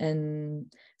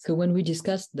so when we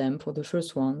discussed them for the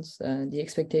first ones, the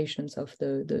expectations of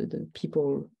the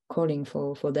people calling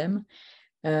for them,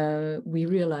 we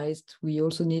realized we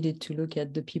also needed to look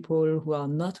at the people who are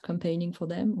not campaigning for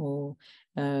them,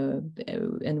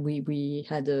 and we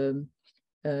had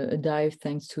a dive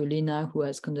thanks to Lina, who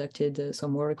has conducted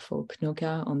some work for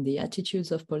Knoca on the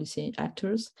attitudes of policy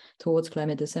actors towards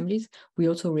climate assemblies. We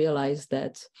also realized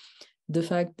that the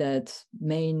fact that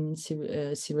main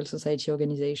civil society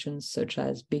organizations, such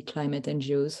as big climate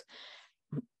NGOs,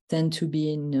 tend to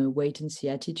be in a wait-and-see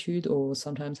attitude, or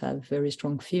sometimes have very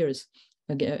strong fears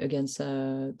against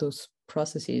those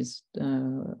processes,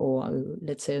 or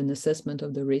let's say an assessment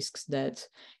of the risks that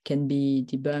can be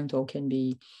debunked or can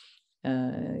be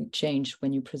changed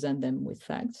when you present them with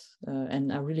facts.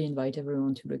 And I really invite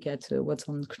everyone to look at what's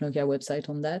on Knoca website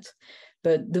on that.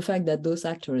 But the fact that those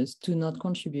actors do not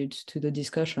contribute to the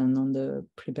discussion on the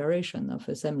preparation of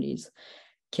assemblies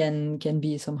can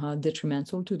be somehow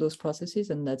detrimental to those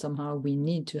processes, and that somehow we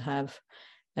need to have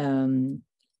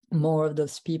more of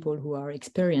those people who are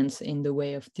experienced in the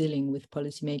way of dealing with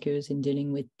policymakers, in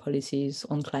dealing with policies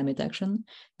on climate action.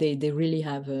 They really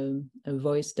have a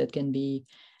voice that can be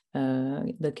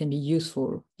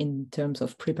useful in terms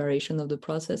of preparation of the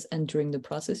process and during the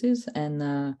processes.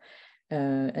 And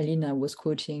Alina was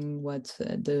quoting what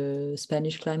the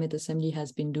Spanish Climate Assembly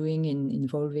has been doing in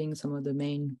involving some of the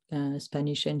main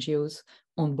Spanish NGOs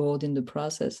on board in the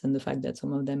process, and the fact that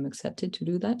some of them accepted to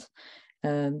do that,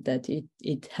 that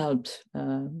it helped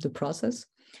the process.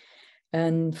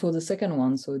 And for the second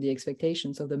one, so the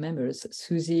expectations of the members,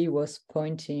 Susie was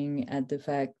pointing at the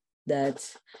fact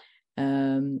that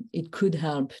it could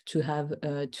help to have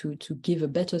to give a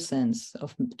better sense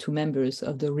to members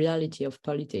of the reality of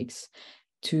politics,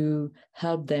 to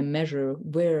help them measure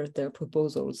where their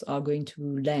proposals are going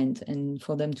to land, and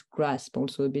for them to grasp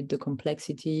also a bit the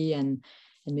complexity, and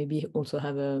maybe also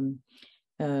have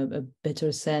a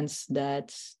better sense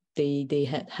that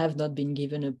they have not been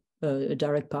given a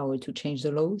direct power to change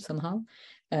the law somehow,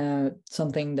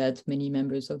 something that many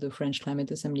members of the French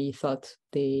Climate Assembly thought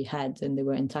they had and they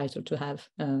were entitled to have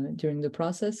during the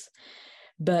process.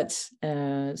 But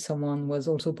someone was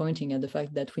also pointing at the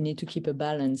fact that we need to keep a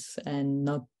balance and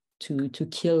not to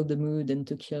kill the mood and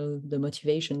to kill the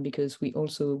motivation, because we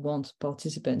also want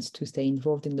participants to stay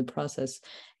involved in the process,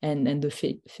 and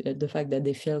the fact that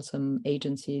they feel some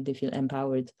agency, they feel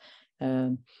empowered,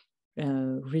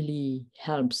 really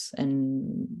helps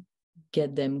and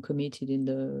get them committed in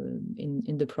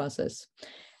the process.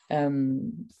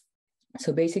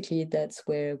 So basically that's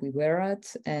where we were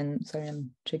at. And sorry,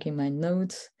 I'm checking my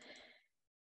notes.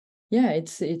 Yeah,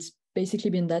 it's basically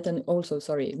been that. And also,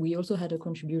 sorry, we also had a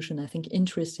contribution, I think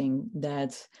interesting,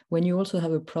 that when you also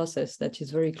have a process that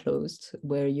is very closed,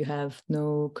 where you have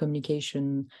no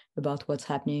communication about what's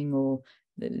happening, or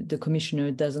the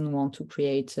commissioner doesn't want to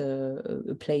create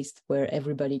a place where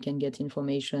everybody can get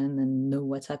information and know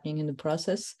what's happening in the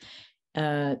process,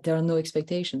 there are no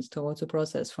expectations towards the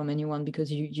process from anyone,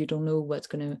 because you don't know what's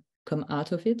going to come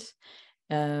out of it.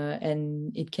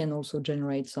 And it can also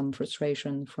generate some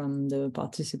frustration from the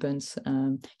participants.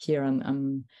 Here,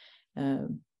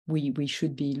 we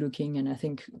should be looking, and I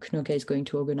think Knoca is going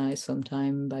to organize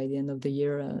sometime by the end of the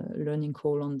year a learning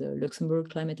call on the Luxembourg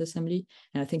Climate Assembly.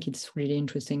 And I think it's really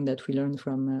interesting that we learn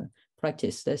from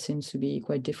practice that seems to be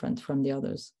quite different from the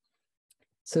others.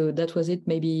 So that was it.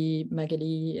 Maybe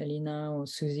Magali, Alina, or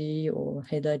Susie, or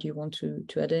Heda, do you want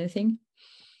to add anything?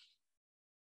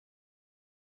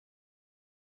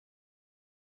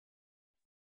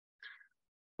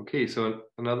 Okay, so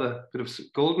another bit of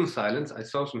golden silence. I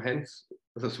saw some hands,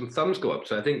 some thumbs go up,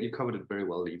 so I think you covered it very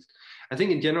well, Lise. I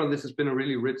think in general, this has been a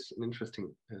really rich and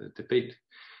interesting debate.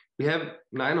 We have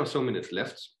 9 or so minutes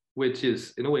left, which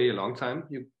is in a way a long time.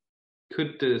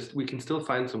 We can still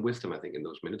find some wisdom, I think, in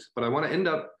those minutes, but I want to end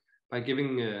up by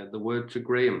giving the word to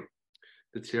Graham,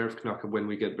 the chair of Knoca, when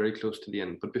we get very close to the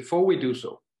end. But before we do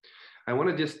so, I want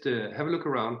to just have a look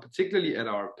around, particularly at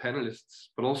our panelists,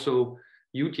 but also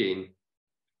you, Jane,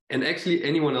 and actually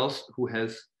anyone else who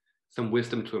has some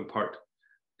wisdom to impart.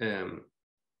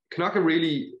 Knoca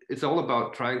really, it's all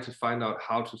about trying to find out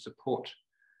how to support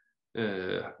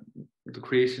the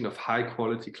creation of high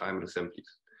quality climate assemblies.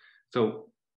 So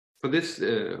for this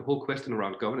whole question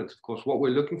around governance, of course, what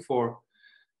we're looking for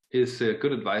is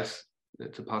good advice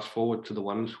to pass forward to the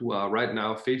ones who are right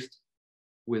now faced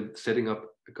with setting up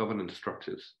governance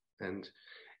structures. And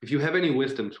if you have any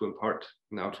wisdom to impart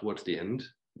now towards the end,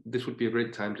 this would be a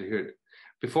great time to hear it.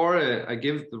 Before I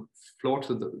give the floor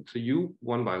to you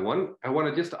one by one, I want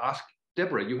to just ask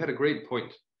Deborah, you had a great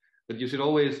point that you should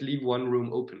always leave one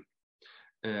room open.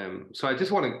 So I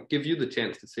just want to give you the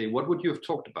chance to say, what would you have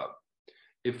talked about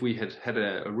if we had had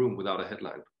a room without a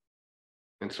headline?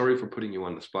 And sorry for putting you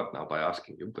on the spot now by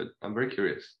asking you, but I'm very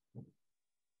curious.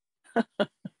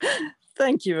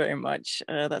 Thank you very much.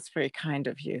 That's very kind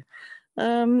of you.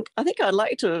 I think I'd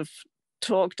like to have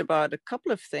talked about a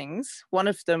couple of things. One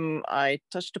of them I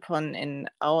touched upon in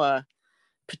our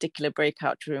particular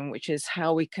breakout room, which is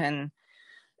how we can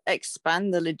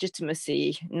expand the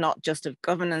legitimacy, not just of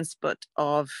governance, but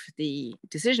of the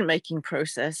decision-making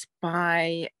process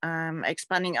by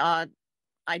expanding our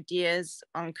ideas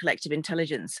on collective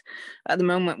intelligence. At the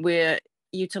moment, we're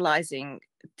utilizing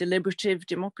deliberative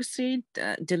democracy,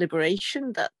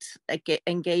 deliberation that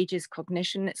engages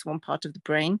cognition. It's one part of the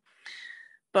brain.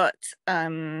 But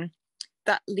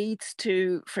that leads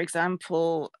to, for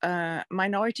example,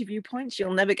 minority viewpoints.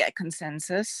 You'll never get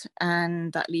consensus,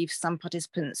 and that leaves some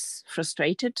participants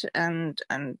frustrated, and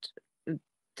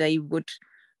they would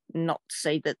not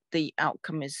say that the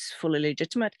outcome is fully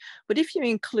legitimate. But if you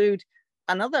include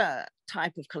another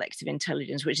type of collective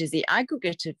intelligence, which is the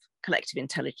aggregative collective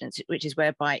intelligence, which is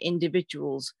whereby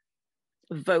individuals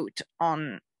vote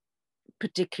on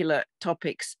particular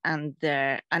topics, and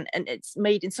it's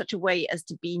made in such a way as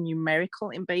to be numerical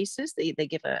in basis. They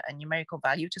give a numerical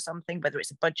value to something, whether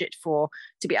it's a budget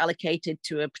to be allocated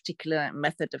to a particular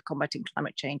method of combating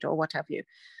climate change or what have you.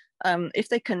 If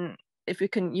we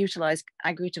can utilize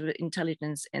aggregative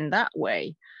intelligence in that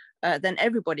way, then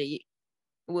everybody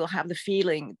will have the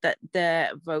feeling that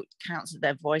their vote counts, that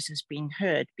their voice has been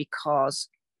heard, because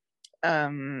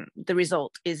the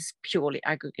result is purely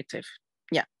aggregative.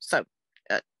 Yeah, so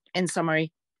in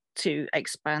summary, to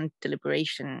expand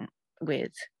deliberation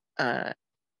with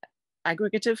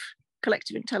aggregative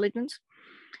collective intelligence.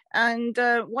 And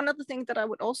one other thing that I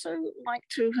would also like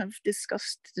to have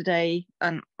discussed today,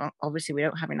 and obviously we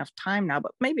don't have enough time now,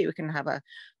 but maybe we can have a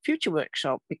future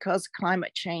workshop, because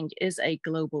climate change is a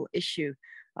global issue.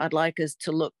 I'd like us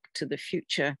to look to the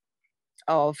future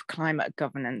of climate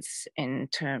governance in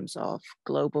terms of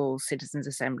global citizens'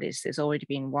 assemblies. There's already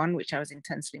been one, which I was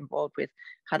intensely involved with,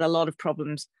 had a lot of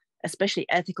problems, especially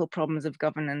ethical problems of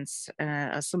governance,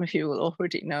 as some of you will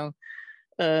already know.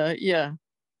 Yeah,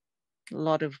 a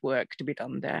lot of work to be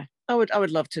done there. I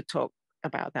would love to talk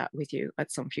about that with you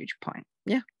at some future point.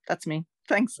 Yeah, that's me.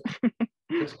 Thanks.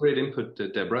 That's great input,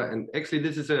 Deborah. And actually,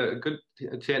 this is a good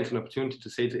chance and opportunity to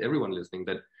say to everyone listening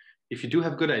that if you do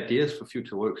have good ideas for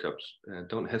future workshops,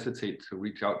 don't hesitate to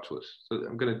reach out to us. So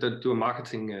I'm going to do a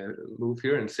marketing move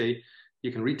here and say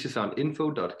you can reach us on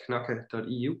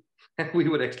info.knoca.eu. And we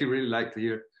would actually really like to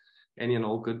hear any and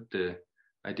all good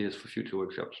ideas for future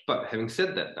workshops. But having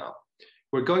said that now,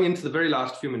 we're going into the very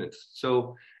last few minutes.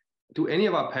 So do any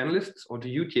of our panelists, or do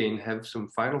you, Jane, have some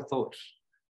final thoughts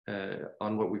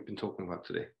on what we've been talking about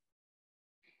today?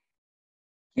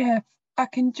 Yeah, I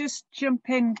can just jump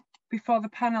in before the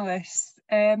panelists.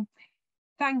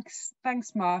 Thanks,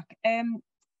 Mark.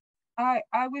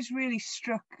 I was really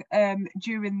struck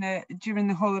during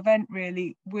the whole event,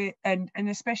 really, with and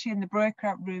especially in the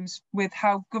breakout rooms, with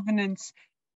how governance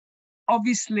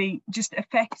obviously just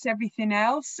affects everything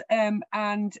else, and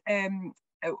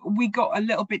we got a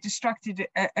little bit distracted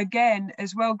again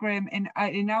as well, Graham.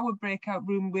 In our breakout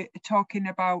room, we're talking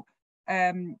about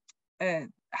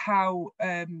how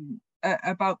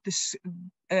about the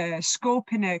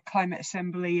scope in a climate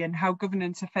assembly and how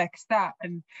governance affects that,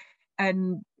 and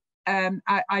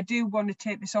I do want to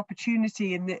take this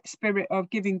opportunity, in the spirit of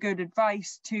giving good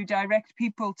advice, to direct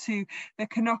people to the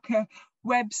Knoca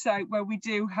website, where we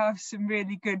do have some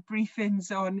really good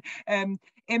briefings on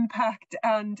impact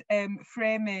and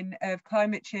framing of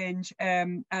climate change,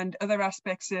 and other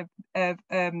aspects of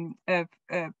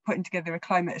putting together a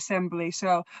climate assembly.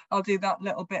 So I'll do that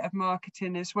little bit of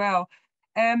marketing as well.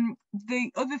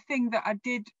 The other thing that I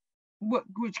did,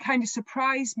 which kind of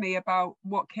surprised me about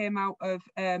what came out of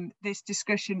this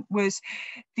discussion, was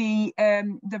the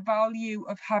value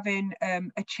of having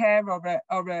a chair or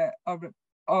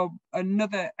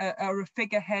a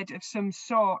figurehead of some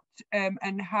sort,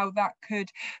 and how that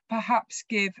could perhaps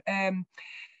give have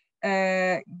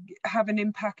an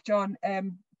impact on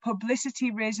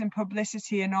raising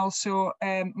publicity, and also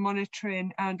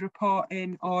monitoring and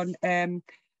reporting on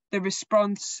the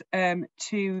response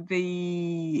to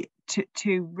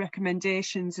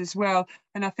recommendations as well.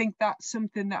 And I think that's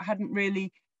something that hadn't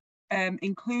really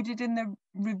included in the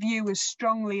review as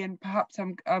strongly, and perhaps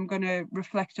I'm going to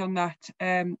reflect on that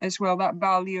as well, that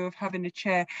value of having a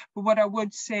chair. But what I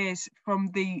would say is,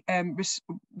 from the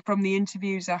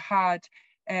interviews I had,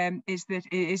 is that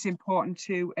it is important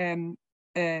to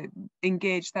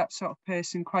engage that sort of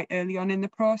person quite early on in the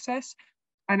process.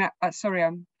 And sorry,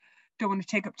 I don't want to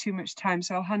take up too much time,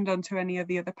 so I'll hand on to any of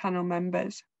the other panel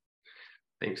members.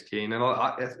 Thanks, Jane. And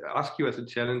I'll ask you as a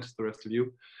challenge to the rest of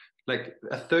you, like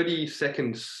a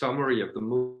 30-second summary of the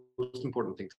most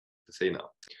important things to say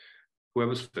now.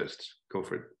 Whoever's first, go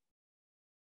for it.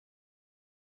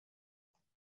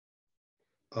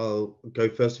 I'll go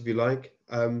first if you like.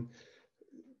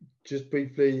 Just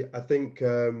briefly, I think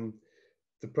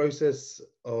the process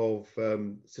of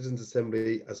citizens'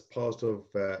 assembly as part of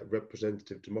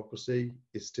representative democracy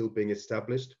is still being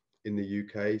established in the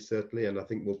UK, certainly, and I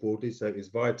think more broadly. So it's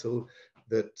vital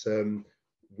that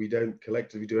we don't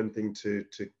collectively do anything to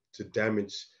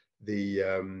damage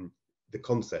the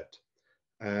concept.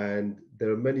 And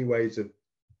there are many ways of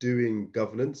doing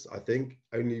governance. I think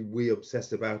only we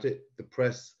obsess about it. The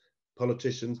press,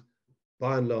 politicians,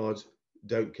 by and large,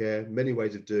 don't care. Many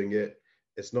ways of doing it.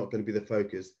 It's not going to be the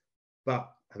focus.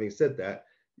 But having said that,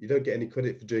 you don't get any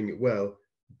credit for doing it well,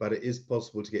 but it is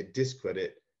possible to get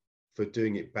discredit for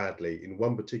doing it badly. In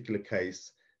one particular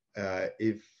case,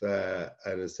 if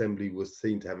an assembly was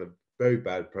seen to have a very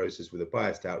bad process with a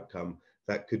biased outcome,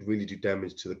 that could really do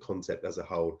damage to the concept as a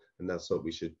whole. And that's what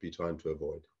we should be trying to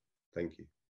avoid. Thank you.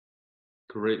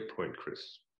 Great point,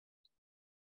 Chris.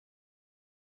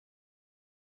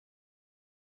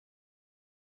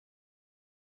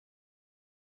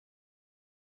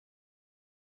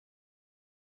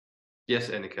 Yes,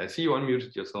 Annika, I see you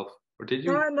unmuted yourself, or did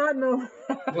you? No.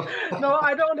 No,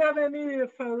 I don't have any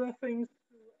further things.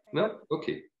 No?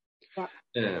 Okay.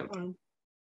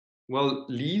 Well,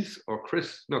 Lise or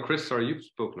Chris, no, Chris, sorry, you've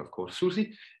spoken, of course.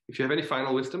 Susie, if you have any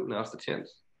final wisdom, now's the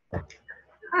chance.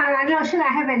 I'm not sure I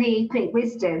have any great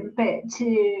wisdom, but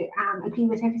to agree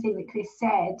with everything that Chris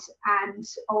said, and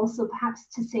also perhaps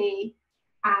to say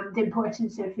the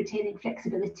importance of retaining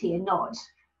flexibility and not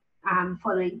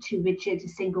following too rigid a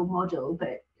single model,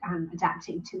 but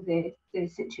adapting to the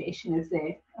situation of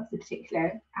the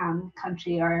particular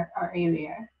country or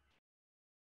area.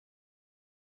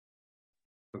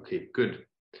 Okay, good.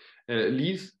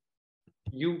 Lise,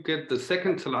 you get the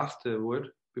second to last word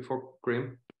before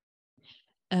Graham.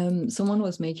 Someone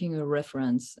was making a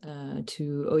reference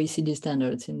to OECD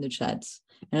standards in the chats,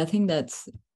 and I think that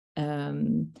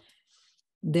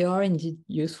they are indeed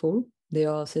useful. They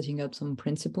are setting up some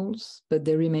principles, but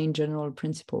they remain general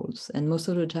principles. And most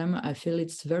of the time, I feel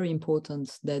it's very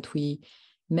important that we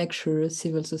make sure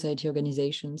civil society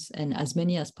organizations, and as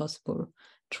many as possible,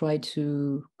 try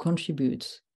to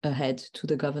contribute ahead to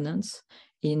the governance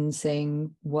in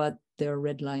saying what their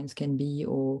red lines can be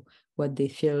or what they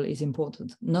feel is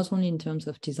important, not only in terms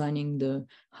of designing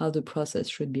how the process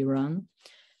should be run,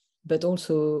 but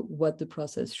also what the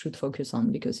process should focus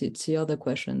on, because it's the other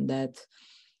question that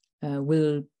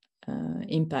will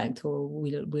impact or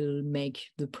will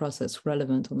make the process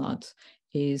relevant or not,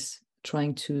 is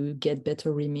trying to get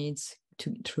better remits,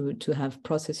 to have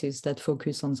processes that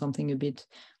focus on something a bit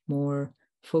more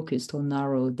focused or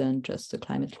narrow than just the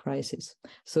climate crisis.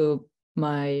 So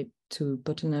to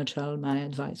put in a nutshell, my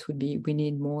advice would be we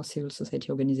need more civil society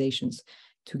organizations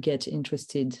to get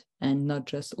interested, and not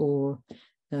just a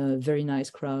very nice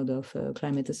crowd of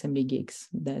Climate Assembly geeks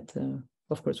that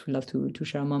of course we love to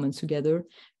share moments together,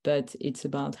 but it's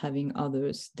about having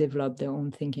others develop their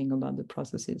own thinking about the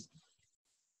processes.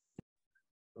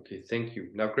 Okay, thank you.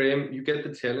 Now, Graham, you get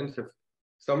the challenge of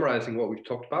summarizing what we've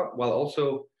talked about while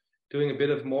also doing a bit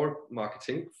of more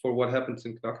marketing for what happens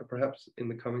in Knoca perhaps in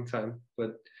the coming time.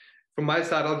 But from my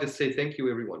side, I'll just say thank you,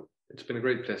 everyone. It's been a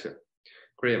great pleasure.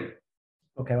 Graham.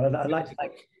 Okay, well, I'd like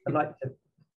to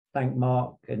thank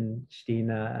Mark and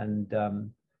Stina and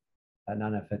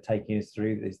Anna for taking us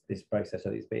through this process.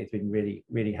 It's been really,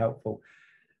 really helpful.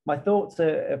 My thoughts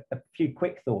are a few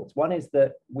quick thoughts. One is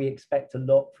that we expect a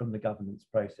lot from the governance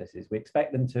processes. We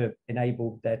expect them to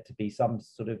enable there to be some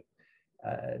sort of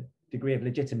degree of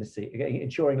legitimacy,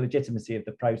 ensuring legitimacy of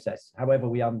the process, however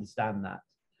we understand that.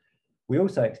 We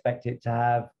also expect it to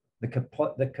have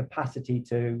the capacity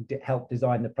to help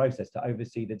design the process, to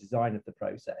oversee the design of the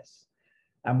process.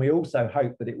 And we also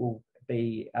hope that it will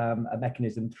be a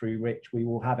mechanism through which we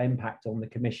will have impact on the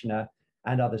commissioner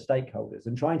and other stakeholders.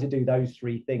 And trying to do those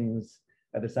three things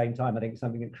at the same time, I think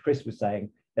something that Chris was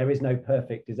saying, there is no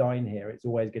perfect design here. It's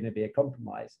always going to be a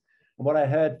compromise. And what I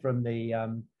heard from the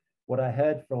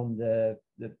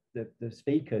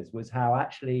speakers was how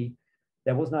actually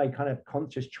there was no kind of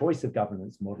conscious choice of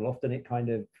governance model. Often it kind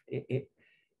of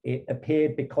it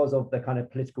appeared because of the kind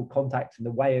of political context and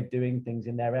the way of doing things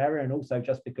in their area, and also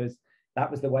just because that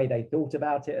was the way they thought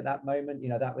about it at that moment. You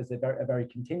know, that was a very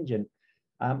contingent,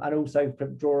 and also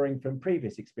from drawing from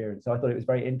previous experience. So I thought it was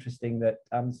very interesting that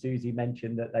Susie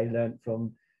mentioned that they learned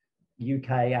from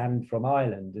UK and from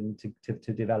Ireland and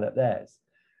to develop theirs.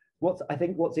 I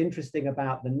think what's interesting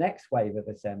about the next wave of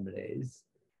assemblies,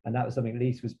 and that was something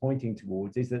Lise was pointing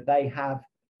towards, is that they have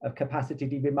a capacity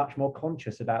to be much more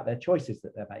conscious about their choices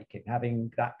that they're making,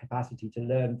 having that capacity to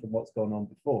learn from what's gone on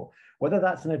before. Whether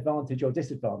that's an advantage or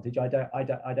disadvantage, I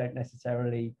don't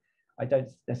necessarily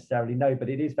know, but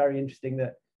it is very interesting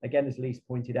that, again, as Lise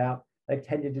pointed out, they've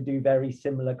tended to do very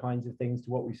similar kinds of things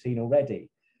to what we've seen already.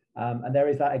 And there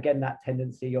is that, again, that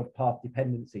tendency of path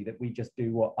dependency, that we just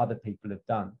do what other people have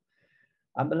done.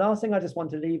 The last thing I just want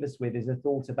to leave us with is a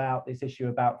thought about this issue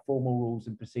about formal rules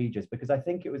and procedures, because I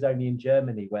think it was only in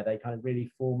Germany where they kind of really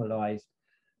formalized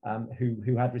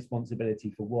who had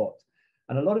responsibility for what.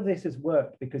 And a lot of this has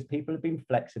worked because people have been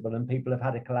flexible and people have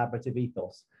had a collaborative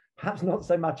ethos. Perhaps not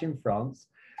so much in France,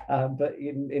 but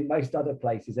in most other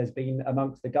places, there's been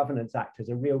amongst the governance actors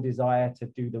a real desire to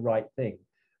do the right thing.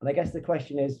 And I guess the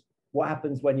question is, what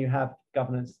happens when you have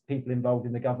people involved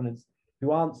in the governance who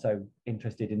aren't so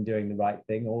interested in doing the right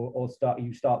thing, or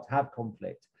you start to have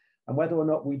conflict, and whether or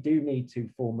not we do need to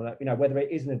formulate, whether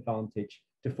it is an advantage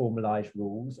to formalize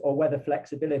rules, or whether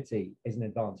flexibility is an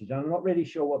advantage. And I'm not really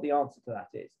sure what the answer to that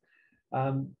is,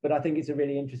 but I think it's a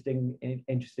really interesting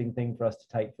thing for us to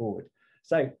take forward.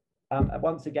 So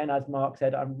once again, as Mark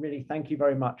said, thank you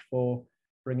very much for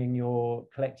bringing your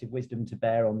collective wisdom to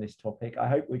bear on this topic. I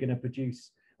hope we're going to produce,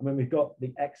 we've got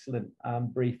the excellent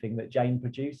briefing that Jane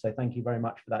produced, so thank you very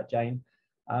much for that, Jane.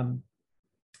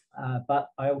 But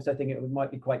I also think it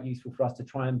might be quite useful for us to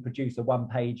try and produce a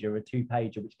one-pager, a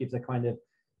two-pager, which gives a kind of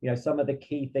some of the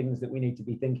key things that we need to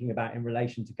be thinking about in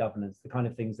relation to governance, the kind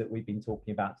of things that we've been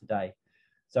talking about today.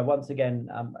 So once again,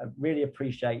 I really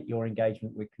appreciate your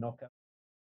engagement with Knoca.